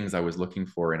all the things I was looking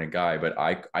for in a guy, but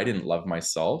I didn't love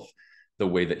myself the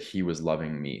way that he was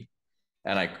loving me.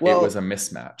 And it was Well, a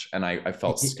mismatch, and I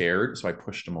felt scared, so I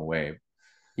pushed him away.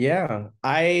 yeah.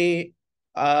 I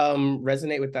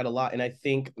resonate with that a lot. And I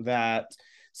think that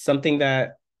something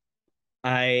that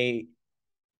I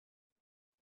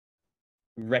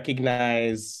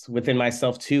recognize within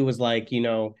myself too was like,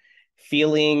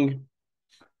 feeling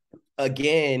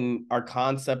again our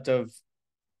concept of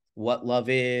what love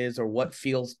is, or what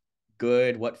feels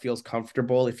good, what feels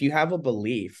comfortable. If you have a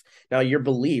belief, now your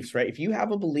beliefs, right? If you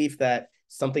have a belief that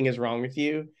something is wrong with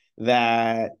you,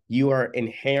 that you are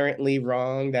inherently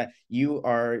wrong, that you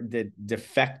are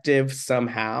defective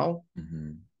somehow.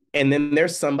 Mm-hmm. And then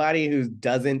there's somebody who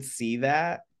doesn't see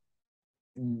that,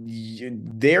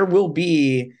 there will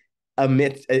be a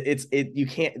myth. You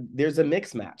can't, there's a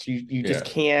mix match. You just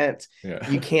Yeah. can't,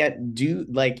 Yeah. you can't do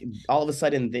like all of a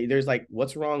sudden there's like,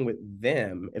 what's wrong with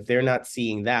them if they're not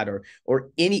seeing that, or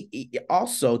any,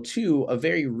 also too, a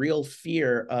very real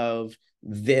fear of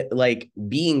the like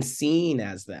being seen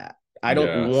as that. I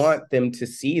don't Yes. want them to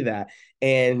see that.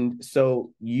 And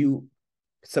so you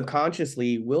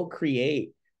subconsciously will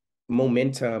create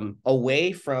momentum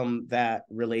away from that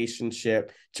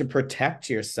relationship to protect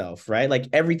yourself, right? Like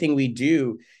everything we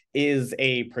do is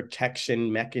a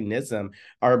protection mechanism.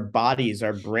 Our bodies,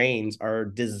 our brains are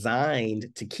designed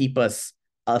to keep us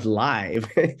alive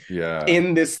Yeah.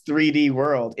 in this 3D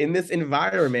world, in this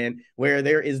environment where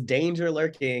there is danger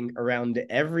lurking around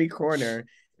every corner.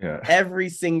 Yeah. Every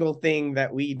single thing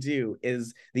that we do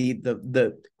is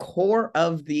the core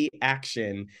of the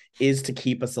action is to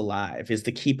keep us alive, is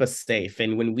to keep us safe.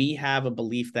 And when we have a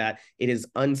belief that it is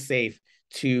unsafe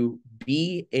to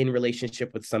be in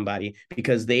relationship with somebody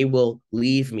because they will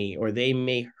leave me or they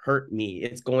may hurt me,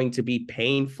 it's going to be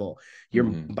painful, your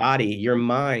Mm-hmm. body, your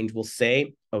mind will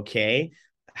say, okay,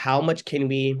 how much can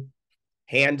we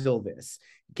handle this?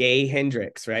 Gay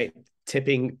Hendricks, right?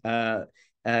 Tipping,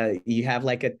 you have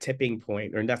like a tipping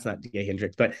point, or that's not Gay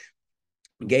Hendricks, but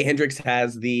Gay Hendricks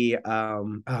has the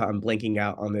I'm blanking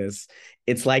out on this.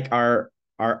 It's like our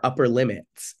upper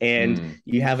limits, and Mm.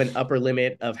 you have an upper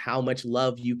limit of how much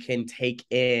love you can take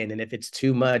in, and if it's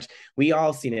too much, we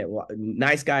all seen it.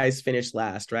 Nice guys finish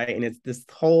last, right? And it's this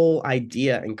whole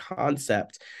idea and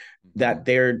concept Mm-hmm. that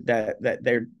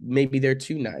they're maybe they're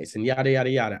too nice and yada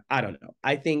yada yada. I don't know.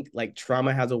 I think like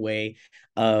trauma has a way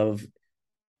of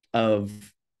of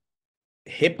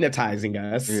hypnotizing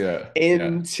us Yeah. Yeah.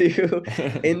 into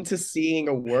into seeing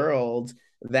a world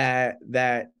that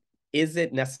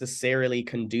isn't necessarily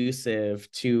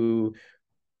conducive to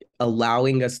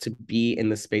allowing us to be in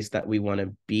the space that we want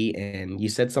to be in. You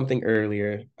said something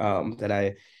earlier that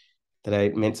I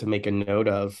meant to make a note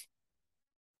of.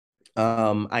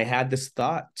 I had this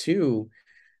thought too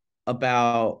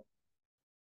about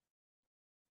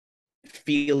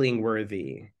feeling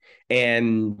worthy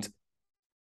and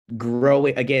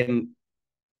growing again.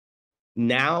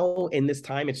 Now in this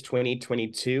time, it's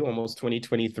 2022, almost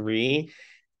 2023.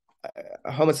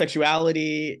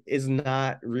 Homosexuality is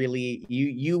not really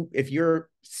you if you're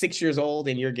 6 years old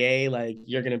and you're gay, like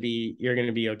you're gonna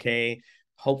be okay.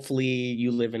 Hopefully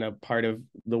you live in a part of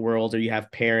the world or you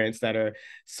have parents that are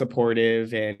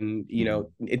supportive, and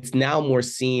Mm-hmm. it's now more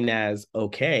seen as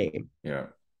okay. Yeah.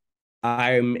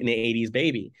 I'm an 80s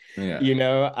baby. Yeah.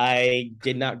 I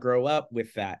did not grow up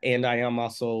with that. And I'm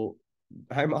also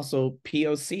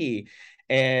POC.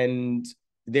 And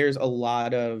there's a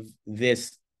lot of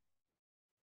this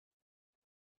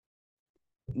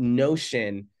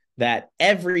notion that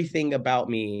everything about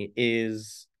me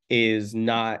is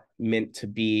not meant to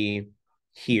be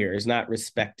here, is not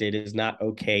respected, is not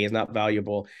okay, is not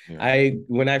valuable. Yeah. I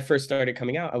When I first started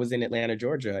coming out, I was in Atlanta,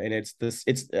 Georgia, and it's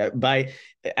by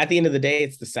at the end of the day,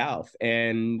 it's the South.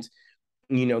 And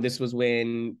this was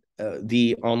when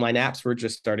the online apps were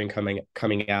just starting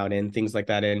coming out and things like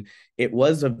that. And it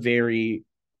was a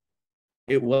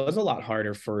lot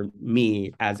harder for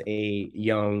me as a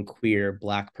young queer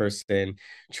Black person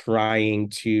trying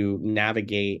to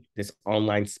navigate this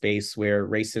online space where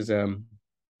racism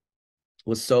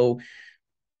was so,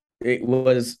 it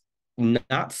was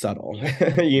not subtle,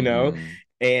 Mm-hmm.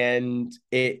 and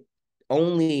it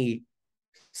only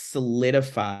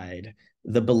solidified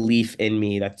the belief in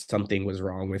me that something was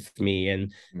wrong with me.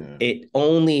 And Yeah. it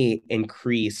only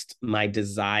increased my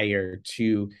desire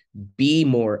to be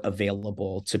more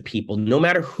available to people, no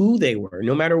matter who they were,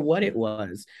 no matter what Yeah. it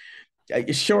was.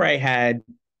 Sure, I had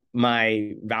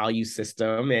my value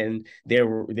system and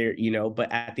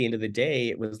but at the end of the day,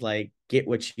 it was like, get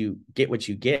what you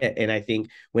get. And I think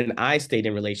when I stayed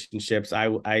in relationships,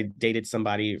 I dated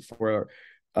somebody for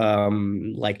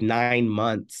like 9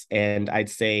 months, and I'd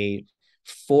say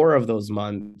 4 of those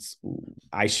months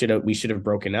we should have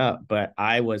broken up, but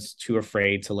I was too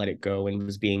afraid to let it go and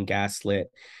was being gaslit.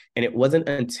 And it wasn't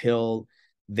until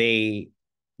they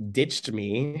ditched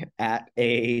me at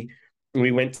a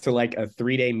we went to like a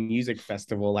 3-day music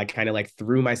festival. I kind of like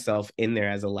threw myself in there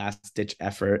as a last ditch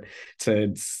effort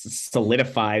to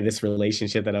solidify this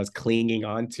relationship that I was clinging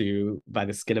on to by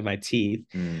the skin of my teeth.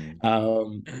 Mm.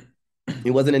 um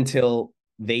it wasn't until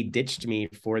they ditched me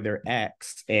for their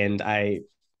ex, and I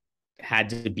had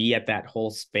to be at that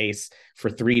whole space for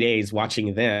 3 days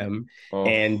watching them. Oh.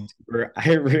 And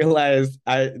I realized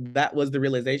that was the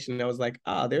realization. I was like,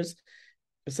 oh, there's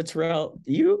so Tirrell,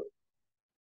 you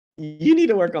need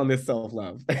to work on this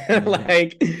self-love. Mhm.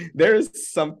 Like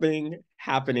there's something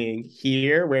happening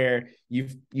here where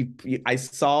I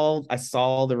saw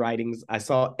the writings, I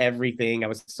saw everything. I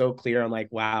was so clear. I'm like,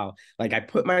 wow, like I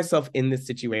put myself in this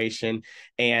situation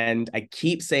and I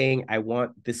keep saying I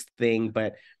want this thing,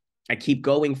 but I keep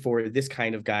going for this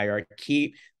kind of guy, or I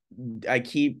keep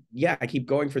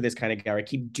going for this kind of guy. Or I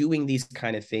keep doing these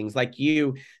kind of things. Like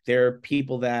you, there are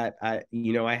people that I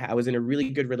was in a really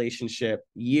good relationship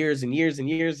years and years and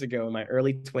years ago in my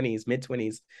early 20s, mid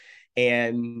 20s,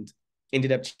 and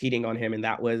ended up cheating on him, and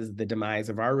that was the demise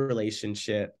of our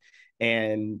relationship.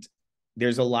 And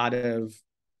there's a lot of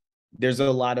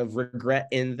regret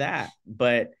in that,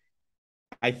 but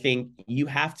I think you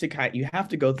have to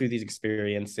go through these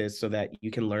experiences so that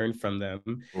you can learn from them,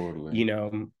 Totally. you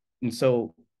know. And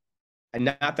so,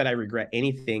 not that I regret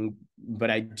anything, but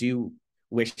I do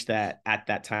wish that at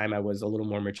that time I was a little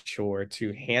more mature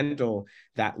to handle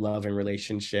that love and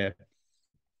relationship.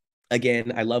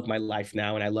 Again, I love my life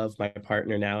now and I love my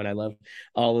partner now and I love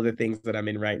all of the things that I'm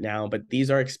in right now. But these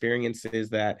are experiences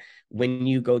that when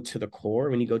you go to the core,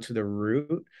 when you go to the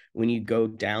root, when you go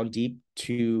down deep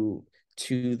to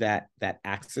that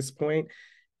access point,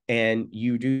 and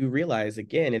you do realize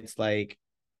again, it's like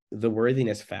the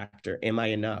worthiness factor. Am I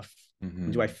enough?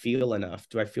 Do I Hmm. feel enough?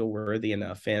 Do I feel worthy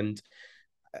enough? And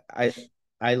I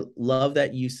I love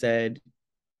that you said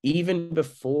even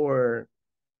before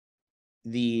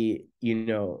the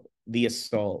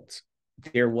assault,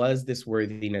 there was this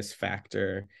worthiness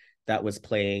factor that was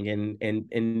playing,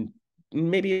 and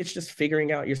maybe it's just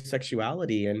figuring out your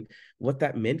sexuality and what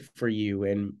that meant for you,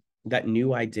 and that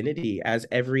new identity, as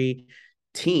every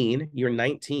teen, you're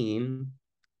 19,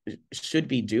 should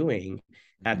be doing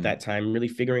at Hmm. that time, really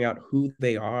figuring out who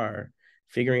they are,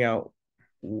 figuring out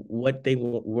what they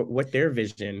want, what their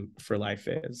vision for life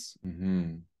is.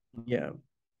 Hmm. Yeah.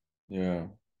 Yeah.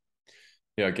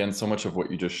 Yeah. Again, so much of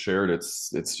what you just shared, it's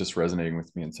just resonating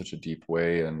with me in such a deep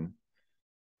way. And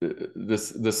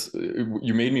this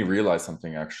you made me realize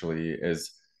something actually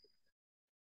is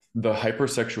the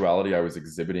hypersexuality I was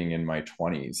exhibiting in my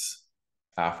 20s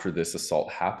after this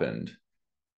assault happened.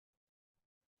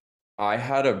 I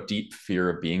had a deep fear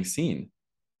of being seen.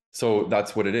 So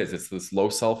that's what it is. It's this low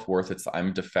self-worth. It's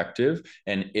I'm defective.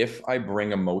 And if I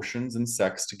bring emotions and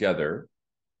sex together,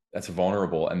 that's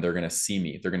vulnerable and they're going to see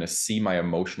me. They're going to see my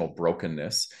emotional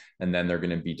brokenness and then they're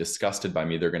going to be disgusted by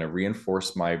me. They're going to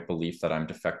reinforce my belief that I'm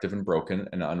defective and broken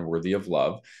and unworthy of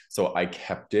love. So I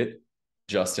kept it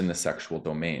just in the sexual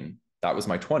domain. That was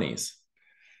my 20s,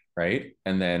 right?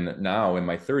 And then now in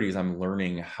my 30s, I'm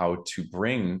learning how to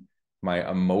bring my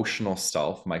emotional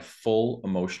self, my full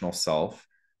emotional self,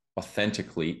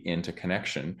 authentically into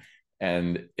connection.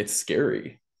 And it's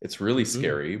scary. It's really Mhm.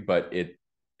 scary, but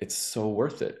it's so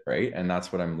worth it, right? And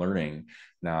that's what I'm learning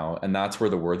now. And that's where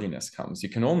the worthiness comes. You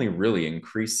can only really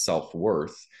increase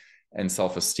self-worth and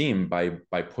self-esteem by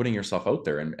putting yourself out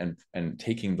there and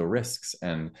taking the risks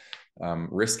and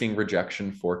risking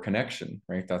rejection for connection,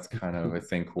 right? That's kind of, I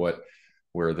think, what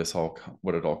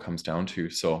it all comes down to.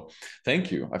 So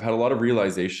thank you. I've had a lot of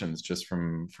realizations just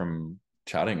from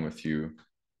chatting with you.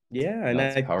 Yeah, and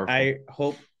That's I powerful. I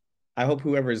hope I hope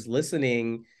whoever's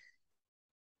listening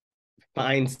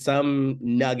finds some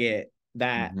nugget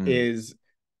that Mm-hmm. is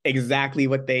exactly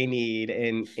what they need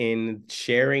in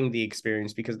sharing the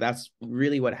experience, because that's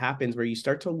really what happens, where you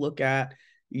start to look at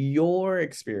your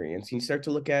experience, you start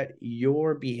to look at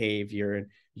your behavior,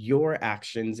 your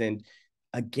actions, and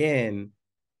again,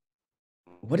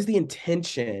 what is the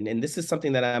intention? And this is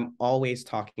something that I'm always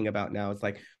talking about now. It's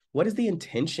like, what is the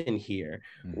intention here?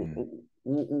 Mm-hmm.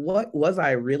 What was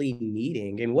I really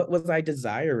needing? And what was I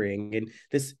desiring? And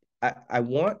I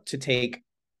want to take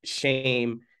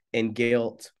shame and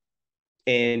guilt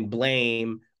and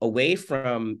blame away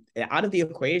from out of the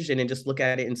equation and just look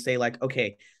at it and say, like,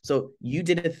 okay, so you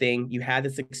did a thing, you had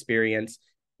this experience.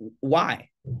 Why?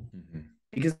 Mm-hmm.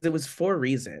 Because it was for a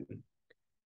reason.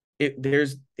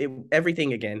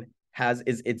 Everything again has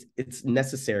is it's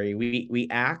necessary. We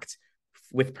act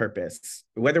with purpose,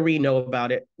 whether we know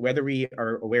about it, whether we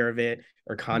are aware of it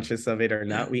or conscious of it or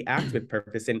not. We act with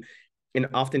purpose, and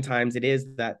oftentimes it is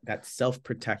that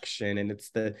self-protection, and it's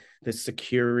the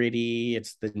security,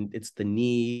 it's the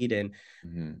need, and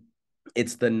Mm-hmm.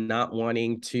 it's the not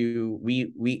wanting to.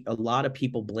 We A lot of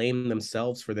people blame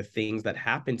themselves for the things that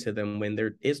happen to them when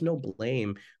there's no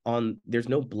blame on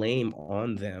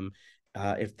them.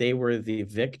 If they were the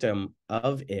victim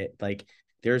of it, like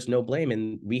there's no blame.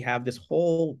 And we have this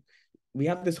whole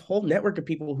network of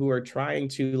people who are trying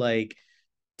to like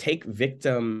take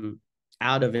victim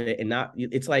out of it. And not,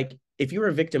 it's like, if you're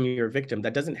a victim, you're a victim.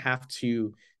 That doesn't have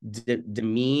to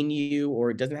demean you,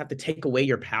 or it doesn't have to take away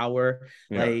your power.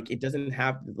 Yeah, Like, it doesn't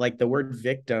have, like, the word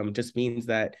victim just means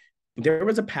that there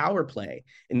was a power play,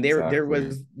 and there exactly.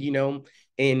 was, you know,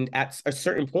 and at a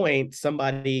certain point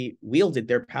somebody wielded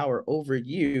their power over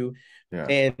you. Yeah,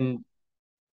 And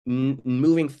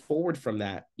moving forward from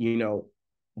that, you know,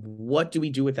 what do we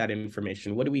do with that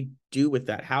information? What do we do with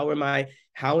that? How am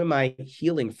I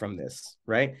healing from this,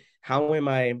 right? How am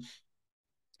I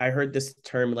heard this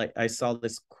term, like I saw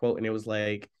this quote, and it was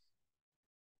like,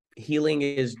 healing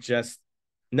is just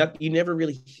not, you never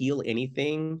really heal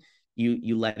anything.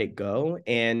 You let it go.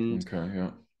 And okay,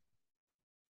 yeah,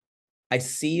 I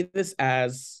see this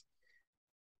as,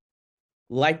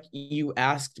 like, you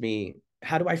asked me,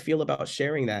 how do I feel about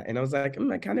sharing that? And I was like,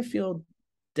 I kind of feel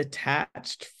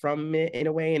detached from it in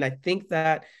a way. And I think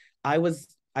that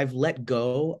I've let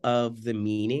go of the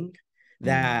meaning mm,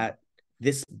 that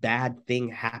this bad thing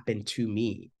happened to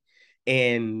me.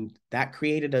 And that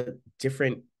created a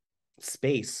different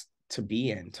space to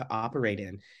be in, to operate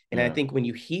in. And I yeah, think when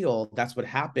you heal, that's what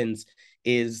happens,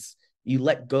 is you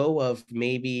let go of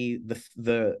maybe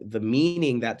the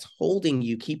meaning that's holding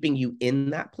you, keeping you in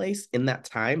that place, in that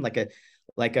time, like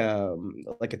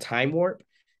a time warp.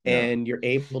 yeah, And you're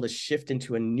able to shift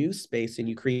into a new space, and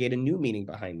you create a new meaning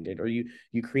behind it, or you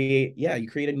create, yeah, you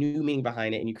create a new meaning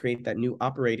behind it, and you create that new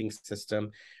operating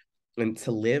system and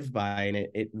to live by. And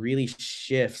it really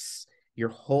shifts your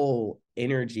whole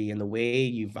energy, and the way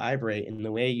you vibrate, and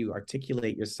the way you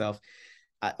articulate yourself.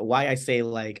 Why I say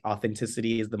like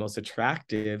authenticity is the most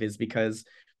attractive is because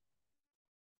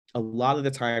a lot of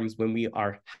the times when we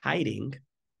are hiding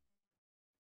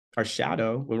our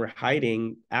shadow, when we're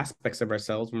hiding aspects of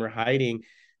ourselves, when we're hiding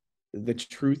the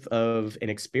truth of an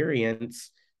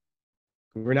experience,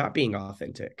 we're not being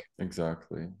authentic.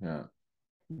 exactly. Yeah,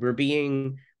 We're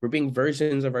being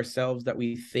versions of ourselves that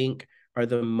we think are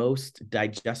the most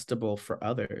digestible for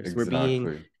others. We're being,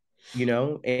 exactly. you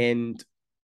know, and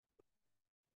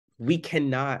we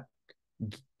cannot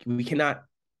we cannot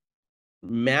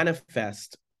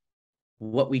manifest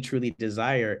what we truly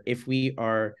desire if we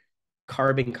are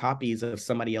carbon copies of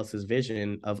somebody else's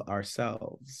vision of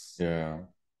ourselves. Yeah,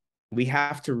 We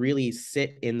have to really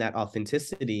sit in that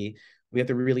authenticity. We have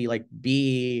to really like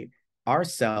be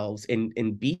ourselves,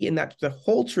 and be in that the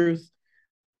whole truth,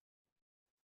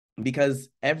 because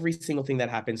every single thing that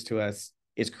happens to us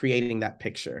is creating that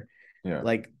picture. yeah,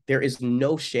 Like, there is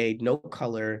no shade, no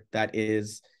color that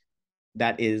is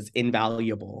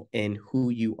invaluable in who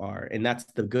you are. And that's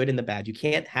the good and the bad. You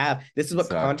can't have, this is what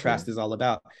exactly. contrast is all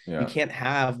about. You Yeah, can't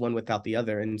have one without the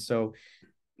other. And so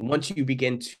once you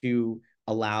begin to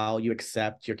allow, you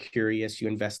accept, you're curious, you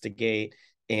investigate,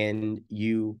 and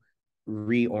you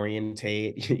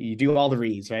reorientate, you do all the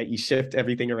reads, right? You shift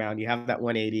everything around, you have that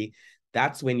 180.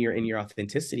 That's when you're in your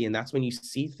authenticity. And that's when you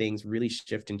see things really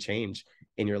shift and change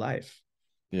in your life.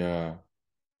 yeah,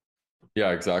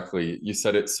 yeah, exactly. You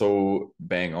said it so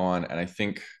bang on, and I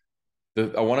think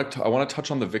I want to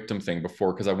touch on the victim thing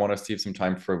before, because I want to save some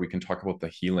time for we can talk about the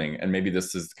healing, and maybe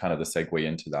this is kind of the segue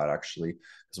into that actually,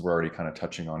 because we're already kind of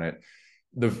touching on it.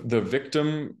 The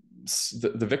victim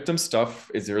the victim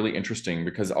stuff is really interesting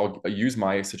because I'll use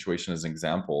my situation as an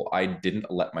example. I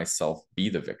didn't let myself be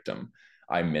the victim.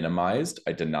 I minimized,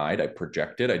 I denied, I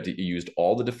projected, used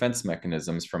all the defense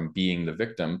mechanisms from being the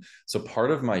victim. So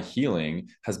part of my healing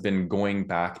has been going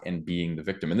back and being the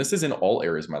victim. And this is in all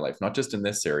areas of my life, not just in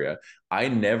this area. I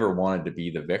never wanted to be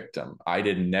the victim. I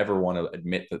did never want to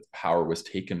admit that power was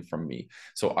taken from me.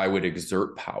 So I would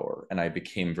exert power, and I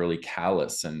became really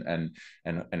callous and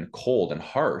cold and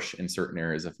harsh in certain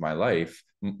areas of my life,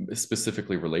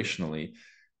 specifically relationally.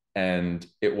 And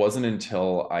it wasn't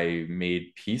until I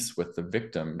made peace with the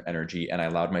victim energy and I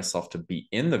allowed myself to be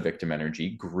in the victim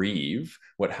energy, grieve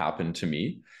what happened to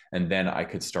me, and then I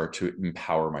could start to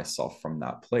empower myself from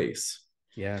that place.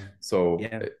 Yeah. So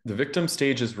Yeah. the victim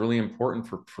stage is really important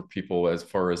for people as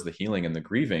far as the healing and the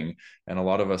grieving. And a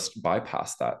lot of us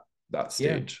bypass that Yeah.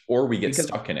 stage, or we get Because,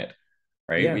 stuck in it,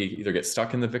 right? We yeah, either get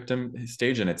stuck in the victim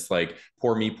stage and it's like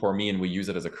poor me, and we use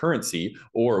it as a currency,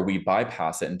 or we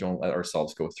bypass it and don't let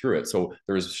ourselves go through it. So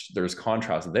there's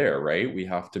contrast there, right? We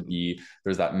have to be,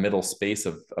 there's that middle space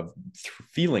of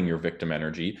feeling your victim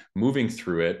energy, moving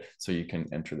through it so you can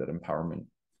enter that empowerment.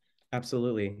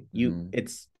 absolutely. Mm-hmm.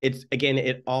 It's again,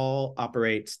 it all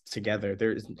operates together.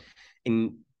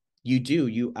 And you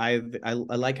do, I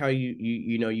like how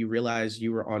you realize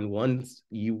you were on one,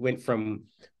 you went from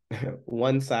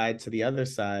one side to the other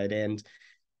side. And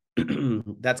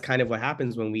that's kind of what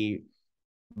happens when we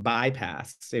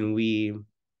bypass and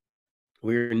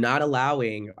we're not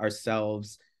allowing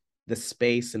ourselves the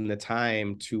space and the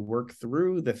time to work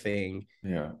through the thing.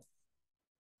 Yeah.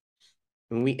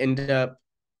 And we end up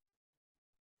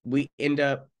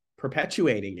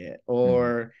perpetuating it, Mm-hmm.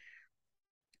 or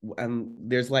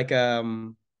there's like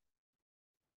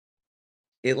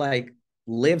it like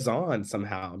lives on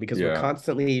somehow because we're Yeah.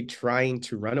 constantly trying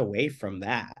to run away from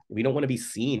that. We don't want to be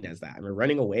seen as that. We're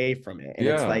running away from it. And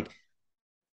it's Yeah. like,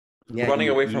 yeah, Running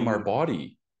you away from our you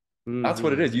body. That's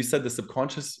what it mm-hmm, is. You said the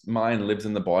subconscious mind lives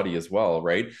in the body as well,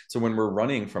 right? So when we're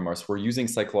running from us, we're using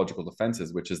psychological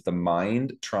defenses, which is the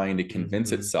mind trying to convince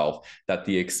mm-hmm. itself that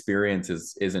the experience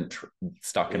isn't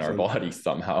stuck in our Isn't body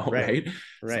somehow, right, right?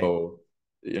 right. So,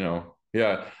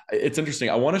 yeah, it's interesting.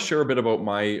 I want to share a bit about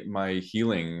my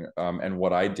healing, and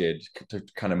what I did to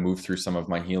kind of move through some of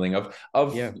my healing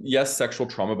of Yeah. yes, sexual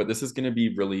trauma, but this is going to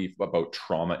be really about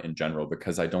trauma in general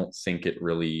because I don't think it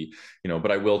really,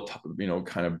 but I will,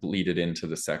 kind of bleed it into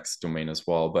the sex domain as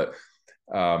well. But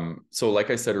so like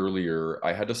I said earlier,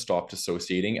 I had to stop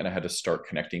dissociating and I had to start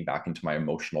connecting back into my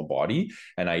emotional body.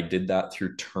 And I did that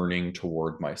through turning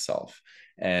toward myself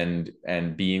and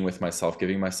being with myself,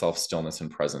 giving myself stillness and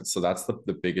presence. So that's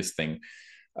the biggest thing.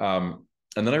 And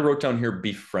then I wrote down here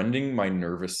befriending my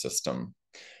nervous system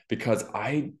because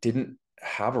I didn't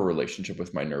have a relationship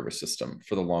with my nervous system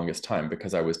for the longest time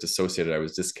because I was dissociated, I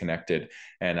was disconnected,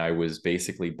 and I was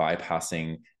basically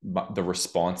bypassing the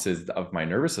responses of my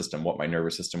nervous system, what my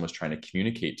nervous system was trying to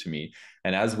communicate to me.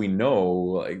 And as we know,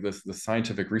 like the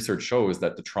scientific research shows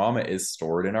that the trauma is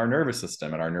stored in our nervous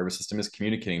system, and our nervous system is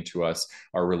communicating to us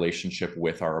our relationship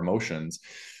with our emotions.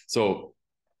 So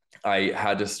I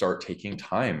had to start taking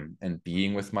time and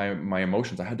being with my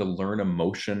emotions. I had to learn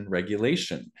emotion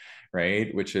regulation,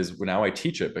 right? Which is now I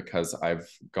teach it because I've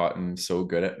gotten so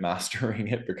good at mastering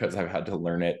it because I've had to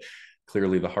learn it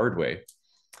clearly the hard way.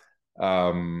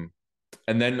 Um,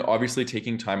 and then obviously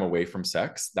taking time away from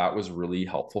sex, that was really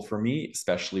helpful for me,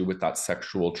 especially with that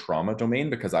sexual trauma domain,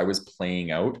 because I was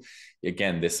playing out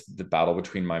again the battle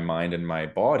between my mind and my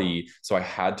body. So I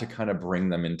had to kind of bring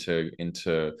them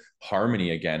into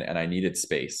harmony again. And I needed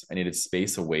space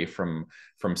away from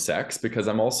sex because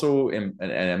I'm also an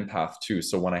empath too.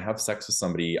 So when I have sex with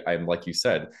somebody, I'm like you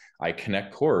said, I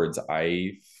connect chords.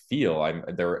 I feel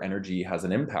their energy has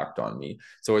an impact on me.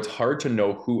 So it's hard to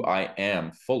know who I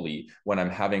am fully when I'm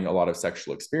having a lot of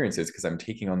sexual experiences because I'm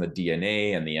taking on the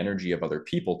DNA and the energy of other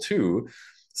people too.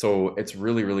 So it's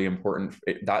really, really important.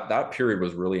 That period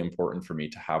was really important for me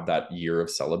to have that year of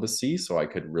celibacy so I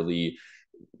could really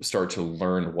start to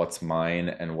learn what's mine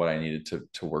and what I needed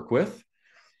to work with.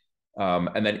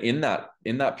 And then in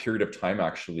that period of time,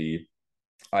 actually,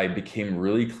 I became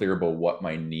really clear about what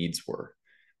my needs were,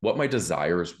 what my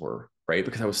desires were, right?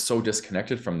 Because I was so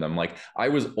disconnected from them. Like I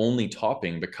was only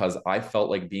topping because I felt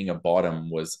like being a bottom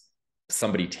was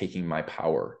somebody taking my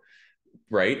power,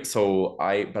 right?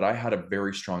 But I had a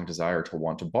very strong desire to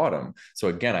want to bottom. So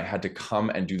again, I had to come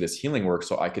and do this healing work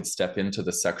so I could step into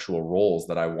the sexual roles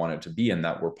that I wanted to be in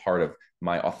that were part of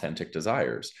my authentic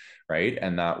desires, right?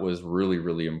 And that was really,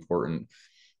 really important.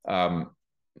 Um,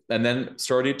 and then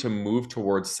started to move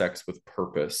towards sex with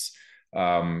purpose,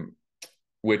 um,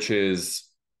 which is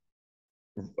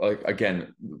like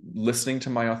again listening to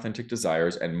my authentic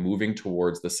desires and moving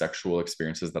towards the sexual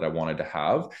experiences that I wanted to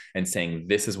have and saying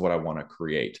this is what I want to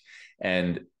create.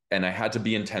 And I had to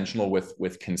be intentional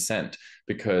with consent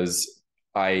because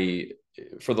I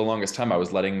for the longest time I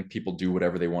was letting people do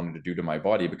whatever they wanted to do to my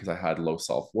body because I had low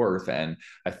self-worth and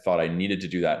I thought I needed to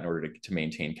do that in order to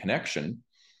maintain connection.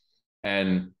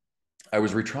 And I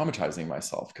was re-traumatizing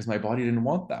myself because my body didn't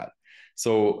want that.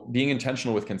 So being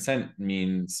intentional with consent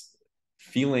means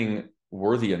feeling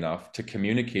worthy enough to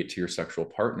communicate to your sexual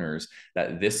partners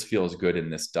that this feels good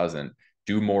and this doesn't.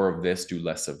 Do more of this, do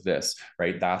less of this,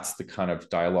 right? That's the kind of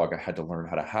dialogue I had to learn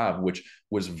how to have, which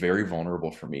was very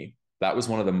vulnerable for me. That was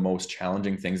one of the most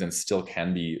challenging things and still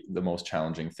can be the most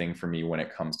challenging thing for me when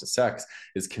it comes to sex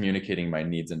is communicating my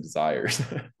needs and desires.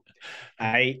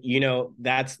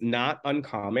 That's not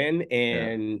uncommon. Yeah,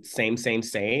 And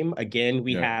same. Again,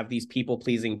 we yeah, have these people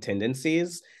pleasing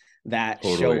tendencies that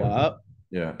show totally. up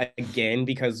Yeah. again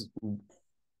because,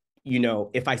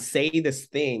 if I say this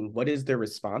thing, what is their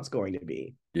response going to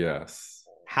be? Yes.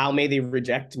 How may they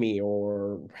reject me,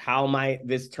 or how might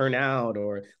this turn out?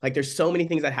 Or like, there's so many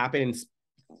things that happen in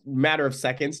matter of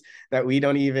seconds that we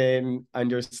don't even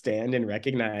understand and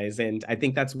recognize. And I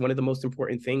think that's one of the most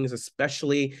important things,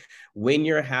 especially when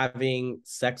you're having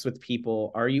sex with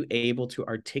people. Are you able to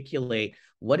articulate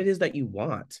what it is that you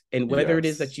want and whether it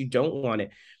is that Yes. you don't want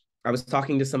it. I was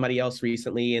talking to somebody else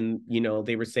recently, and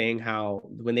they were saying how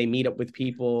when they meet up with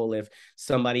people, if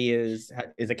somebody is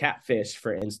a catfish,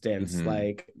 for instance, Mm-hmm.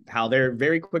 like how they're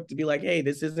very quick to be like, "Hey,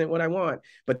 this isn't what I want,"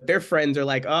 but their friends are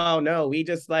like, "Oh no, we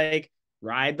just like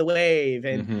ride the wave."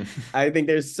 And Mm-hmm. I think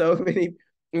there's so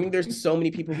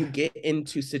many people who get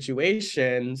into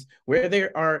situations where they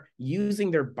are using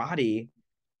their body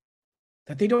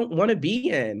that they don't want to be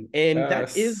in. And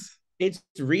Yes. it's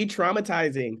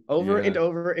re-traumatizing over and Yeah.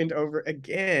 over and over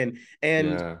again.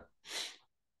 And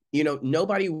Yeah.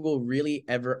 nobody will really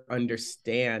ever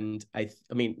understand. I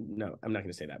mean, no, I'm not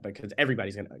going to say that, because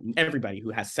everybody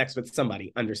who has sex with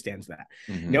somebody understands that.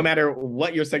 No Mm-hmm. matter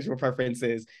what your sexual preference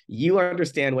is, you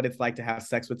understand what it's like to have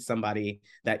sex with somebody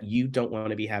that you don't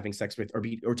want to be having sex with,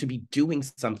 or to be doing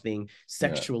something Yeah.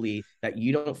 sexually that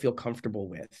you don't feel comfortable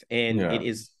with. And Yeah. it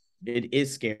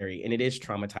is scary, and it is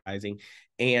traumatizing.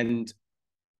 And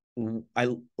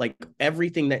I like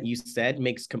everything that you said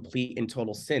makes complete and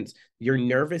total sense. Your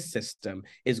nervous system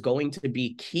is going to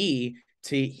be key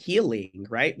to healing,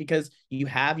 right? Because you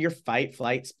have your fight,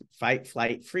 flight,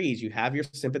 freeze. You have your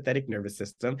sympathetic nervous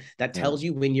system that Yeah. tells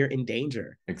you when you're in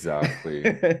danger. Exactly.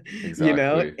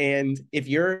 Exactly. And if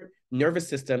your nervous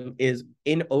system is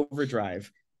in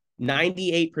overdrive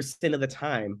 98% of the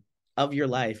time of your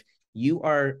life, you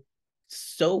are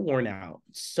so worn out,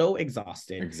 so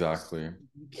exhausted, Exactly.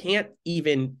 you can't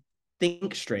even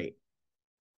think straight.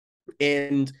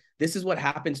 And this is what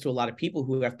happens to a lot of people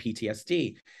who have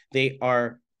PTSD. They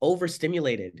are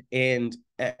overstimulated, and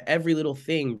every little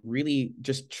thing really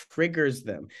just triggers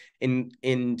them.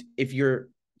 And if you're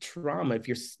trauma, if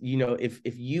you're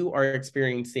if you are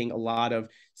experiencing a lot of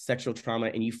sexual trauma,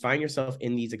 and you find yourself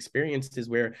in these experiences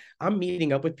where I'm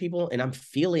meeting up with people and I'm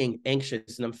feeling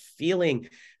anxious, and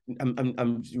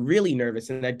I'm really nervous,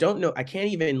 and I don't know, I can't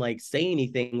even like say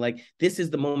anything, like this is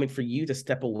the moment for you to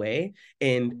step away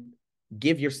and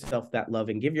give yourself that love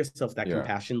and give yourself that Yeah.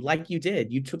 compassion. Like you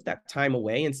did, you took that time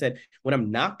away and said, what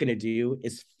I'm not going to do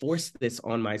is force this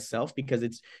on myself, because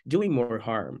it's doing more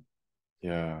harm.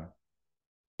 Yeah.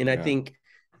 And I Yeah. think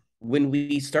when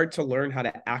we start to learn how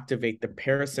to activate the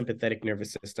parasympathetic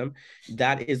nervous system,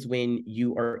 that is when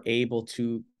you are able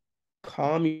to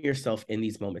calm yourself in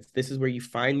these moments. This is where you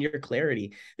find your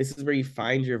clarity. This is where you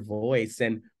find your voice.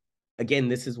 And again,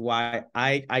 this is why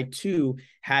I too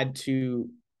had to,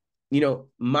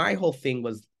 my whole thing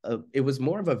was it was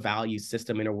more of a value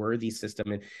system and a worthy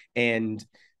system. And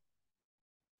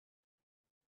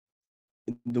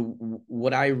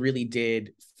what I really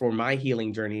did for my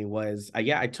healing journey was,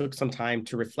 I took some time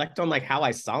to reflect on like how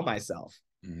I saw myself,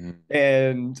 Mm-hmm.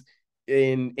 and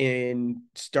in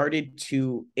started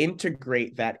to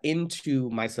integrate that into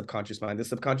my subconscious mind. The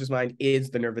subconscious mind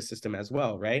is the nervous system as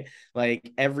well, right?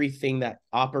 Like everything that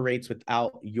operates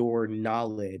without your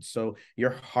knowledge. So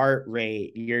your heart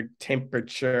rate, your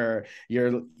temperature,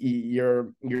 your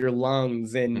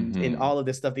lungs, and Mm-hmm. all of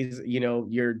this stuff, these,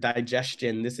 your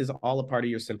digestion, this is all a part of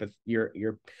your sympathy, your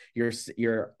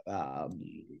your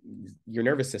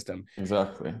nervous system.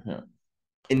 Exactly. Yeah.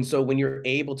 And so when you're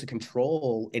able to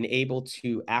control and able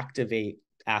to activate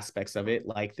aspects of it,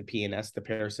 like the PNS, the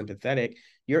parasympathetic,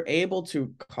 you're able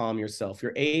to calm yourself.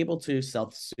 You're able to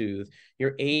self-soothe.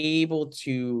 You're able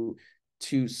to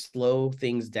slow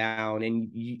things down, and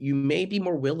you may be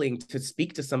more willing to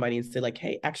speak to somebody and say like,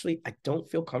 hey, actually, I don't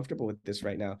feel comfortable with this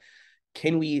right now.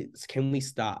 Can we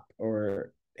stop?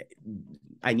 Or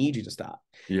I need you to stop.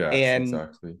 Yes, And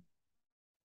exactly.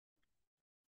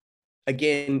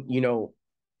 again,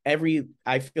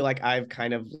 I feel like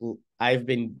I've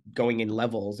been going in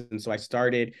levels. And so I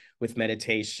started with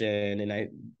meditation, and I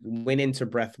went into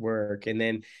breath work, and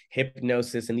then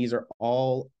hypnosis. And these are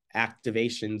all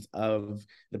activations of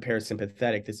the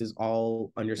parasympathetic. This is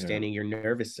all Yeah. understanding your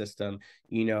nervous system,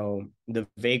 the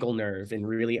vagal nerve, and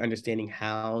really understanding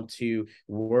how to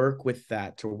work with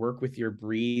that, to work with your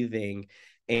breathing.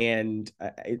 And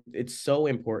it's so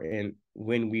important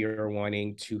when we are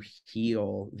wanting to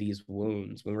heal these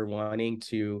wounds, when we're wanting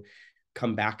to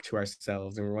come back to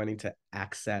ourselves, and we're wanting to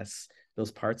access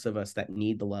those parts of us that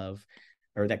need the love,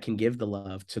 or that can give the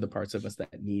love to the parts of us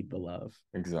that need the love.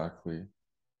 Exactly.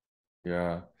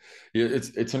 Yeah. Yeah,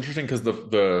 it's interesting because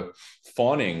the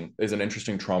fawning is an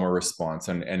interesting trauma response,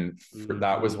 that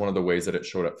was Mm-hmm. one of the ways that it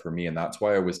showed up for me, and that's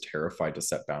why I was terrified to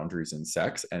set boundaries in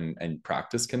sex and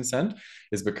practice consent,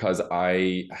 is because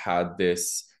I had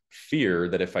this fear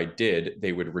that if I did,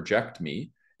 they would reject me,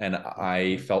 and I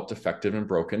Okay. felt defective and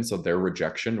broken, so their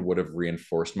rejection would have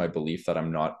reinforced my belief that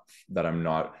I'm not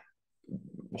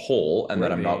whole and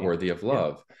that I'm not worthy. worthy of Yeah.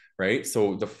 love, right?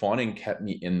 So the fawning kept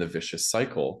me in the vicious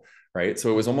cycle, right?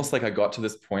 So it was almost like I got to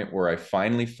this point where I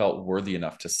finally felt worthy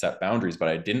enough to set boundaries, but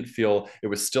I didn't feel, it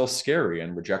was still scary,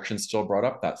 and rejection still brought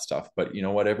up that stuff. But you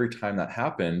know what? Every time that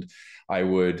happened, I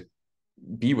would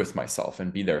be with myself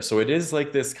and be there. So it is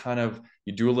like this kind of,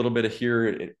 you do a little bit of here,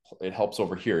 it helps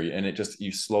over here, and it just,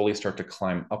 you slowly start to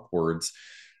climb upwards.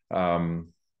 Um,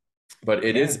 but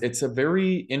Yeah. it's a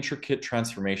very intricate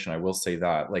transformation, I will say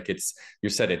that. Like, it's, you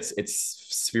said it's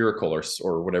spherical,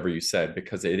 or whatever you said,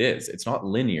 because it's not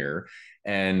linear,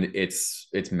 and it's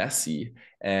messy,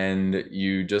 and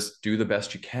you just do the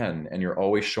best you can, and you're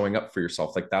always showing up for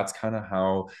yourself. Like, that's kind of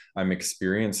how I'm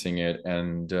experiencing it.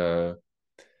 And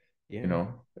you Yeah.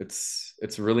 know,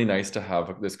 it's really nice to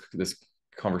have this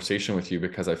conversation with you,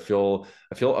 because I feel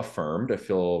affirmed, I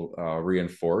feel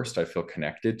reinforced, I feel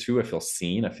connected to, I feel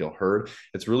seen, I feel heard.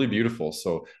 It's really beautiful.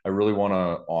 So I really want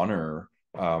to honor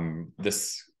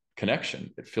this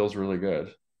connection. It feels really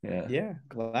good. Yeah. Yeah.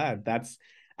 Glad.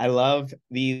 I love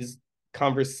these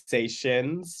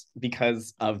conversations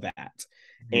because of that.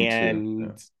 Me too. Yeah.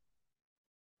 And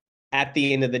at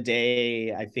the end of the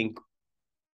day, I think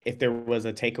if there was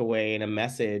a takeaway and a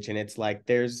message, and it's like,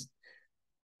 there's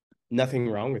nothing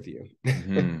wrong with you,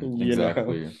 you know?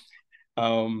 Exactly.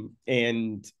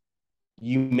 And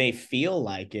you may feel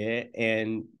like it,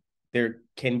 and there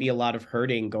can be a lot of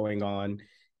hurting going on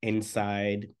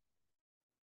inside.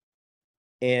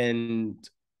 And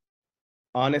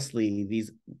honestly,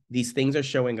 these things are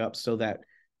showing up so that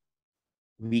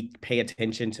we pay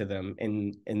attention to them,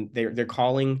 and they're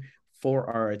calling for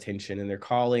our attention, and they're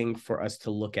calling for us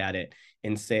to look at it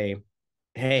and say,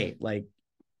 hey, like,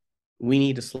 we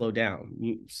need to slow down.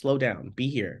 You slow down, be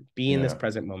here, be in this Yeah.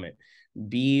 present moment,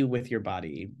 be with your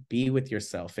body, be with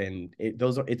yourself. And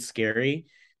it's scary.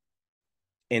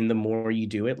 And the more you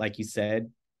do it, like you said,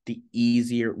 the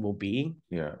easier it will be.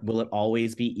 Yeah. Will it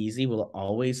always be easy? Will it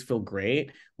always feel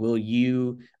great? Will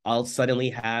you I'll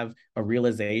suddenly have a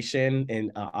realization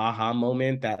and an aha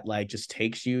moment that like just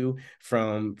takes you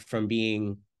from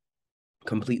being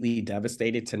completely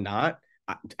devastated to not?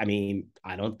 I mean,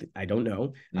 I don't know. I don't want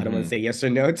to Mm-hmm. say yes or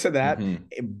no to that,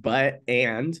 Mm-hmm. but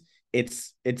and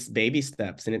it's baby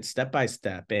steps, and it's step by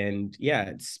step, and yeah,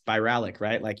 it's spiralic,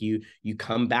 right? Like you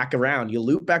come back around, you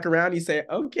loop back around, you say,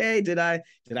 okay, did I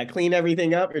clean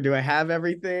everything up, or do I have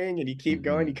everything? And you keep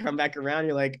going, you Mm-hmm. come back around,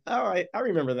 you're like, all right, I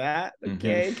remember that.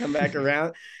 Okay, come Mm-hmm. back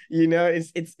around.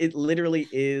 It literally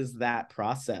is that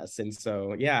process. And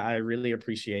so yeah, I really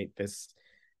appreciate this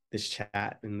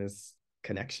chat and this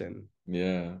connection.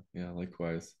 Yeah. Yeah.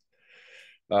 Likewise.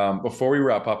 Before we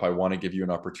wrap up, I want to give you an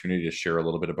opportunity to share a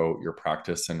little bit about your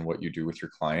practice and what you do with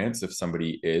your clients. If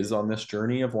somebody is on this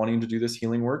journey of wanting to do this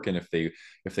healing work, and if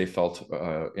they felt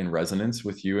in resonance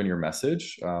with you and your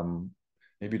message,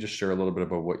 maybe just share a little bit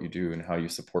about what you do and how you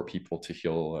support people to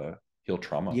heal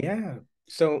trauma. Yeah.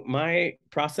 So my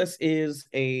process is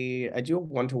I do a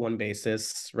one-to-one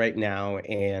basis right now,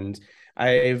 and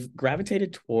I've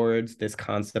gravitated towards this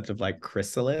concept of like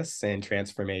chrysalis and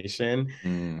transformation.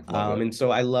 Love it. And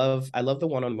so I love the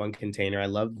one-on-one container. I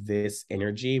love this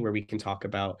energy where we can talk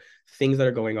about things that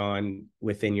are going on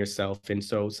within yourself. And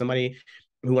so somebody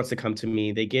who wants to come to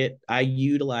me, I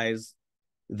utilize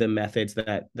the methods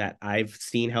that I've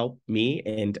seen help me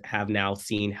and have now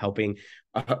seen helping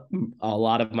a, a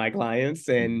lot of my clients.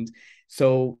 Mhm. And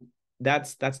so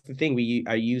that's the thing.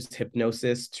 I used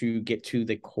hypnosis to get to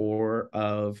the core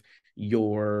of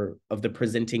the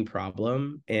presenting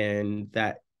problem, and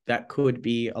that could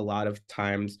be a lot of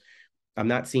times I'm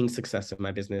not seeing success in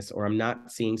my business, or I'm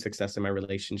not seeing success in my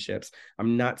relationships.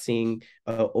 I'm not seeing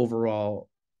overall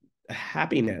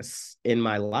happiness in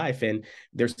my life, and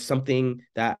there's something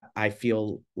that I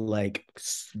feel like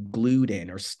glued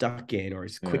in or stuck in or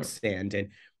is Yeah. quicksand, and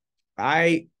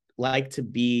I like to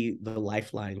be the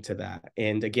lifeline to that.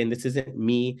 And again, this isn't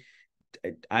me.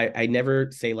 I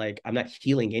never say like I'm not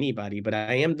healing anybody, but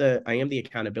I am the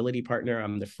accountability partner.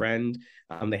 I'm the friend.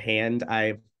 I'm the hand.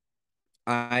 I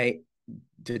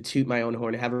to toot my own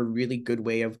horn, have a really good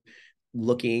way of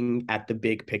looking at the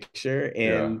big picture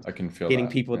Yeah. and I can feel getting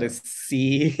that. people to Yeah.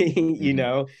 see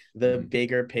Hmm. the Hmm.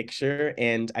 bigger picture.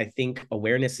 And I think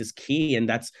awareness is key, and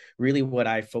that's really what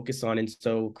I focus on. And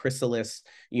so chrysalis,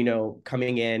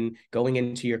 coming in, going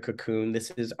into your cocoon,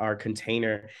 this is our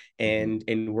container, Hmm.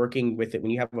 and working with it.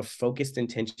 When you have a focused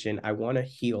intention, I want to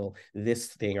heal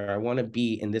this thing, or I want to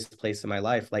be in this place in my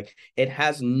life, like it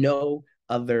has no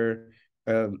other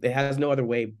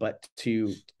way but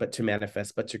to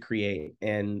manifest, but to create.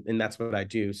 And that's what I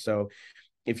do. So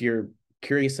if you're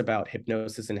curious about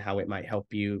hypnosis and how it might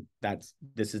help you,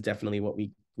 this is definitely what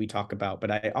we we talk about,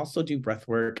 but I also do breath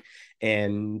work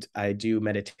and I do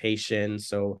meditation.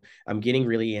 So I'm getting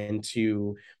really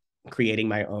into creating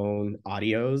my own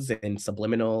audios and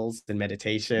subliminals and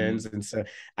meditations, Mm. and so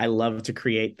I love to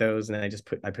create those, and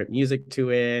I put music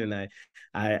to it, and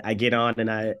I get on,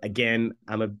 and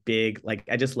I'm a big, like,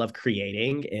 I just love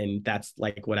creating, and that's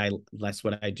what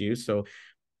I do. So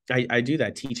I do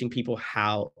that, teaching people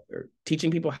how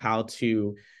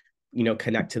to,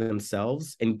 connect to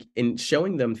themselves, and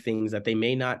showing them things that they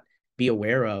may not be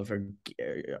aware of, or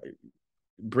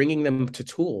bringing them to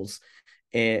tools,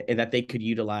 and that they could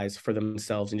utilize for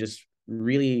themselves, and just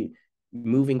really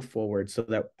moving forward, so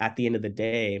that at the end of the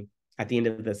day, at the end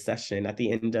of the session, at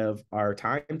the end of our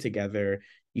time together,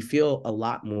 you feel a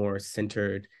lot more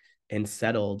centered and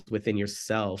settled within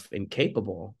yourself and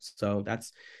capable. So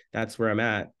that's where I'm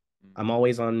at. I'm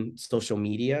always on social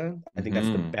media. I think that's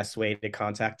the Mm-hmm. best way to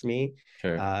contact me.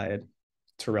 Okay. uh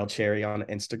Tirrell Cherry on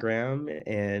Instagram,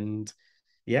 and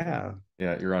yeah.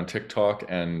 Yeah, you're on TikTok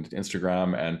and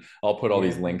Instagram, and I'll put all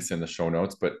these Yeah. links in the show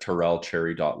notes, but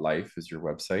tirrellcherry.life is your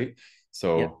website. Yep.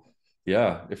 So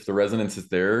yeah, if the resonance is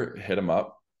there, hit them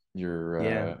up.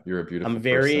 Yeah. You're a I'm beautiful person.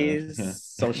 very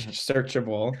so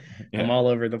searchable. I'm Yeah. all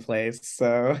over the place.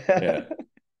 So Yeah.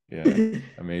 Yeah.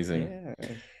 Amazing.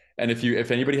 yeah. And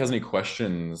if anybody has any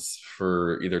questions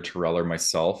for either Tirrell or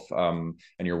myself, and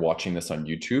you're watching this on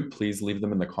YouTube, please leave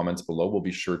them in the comments below. We'll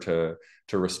be sure to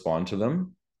respond to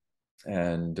them.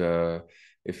 And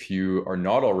if you are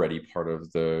not already part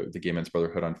of the Gay Men's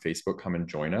Brotherhood on Facebook, come and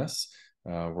join us.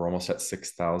 We're almost at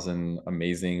 6,000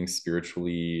 amazing,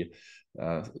 spiritually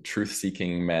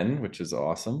truth-seeking men, which is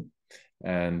awesome.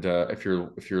 And if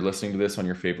you're listening to this on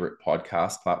your favorite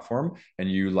podcast platform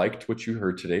and you liked what you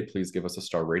heard today, please give us a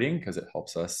star rating, because it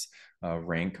helps us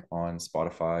rank on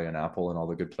Spotify and Apple and all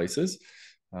the good places.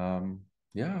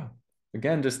 Yeah.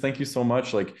 Again, just thank you so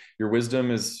much. Like, your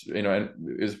wisdom is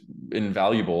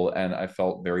invaluable, and I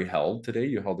felt very held today.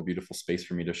 You held a beautiful space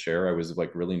for me to share. I was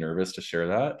like really nervous to share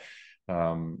that.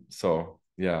 So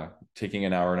yeah, taking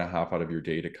an hour and a half out of your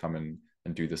day to come and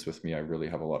do this with me, I really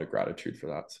have a lot of gratitude for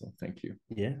that. So thank you.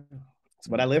 Yeah. That's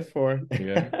what I live for.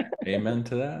 Yeah. Amen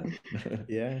to that.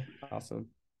 Yeah. Awesome.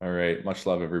 All right. Much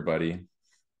love, everybody.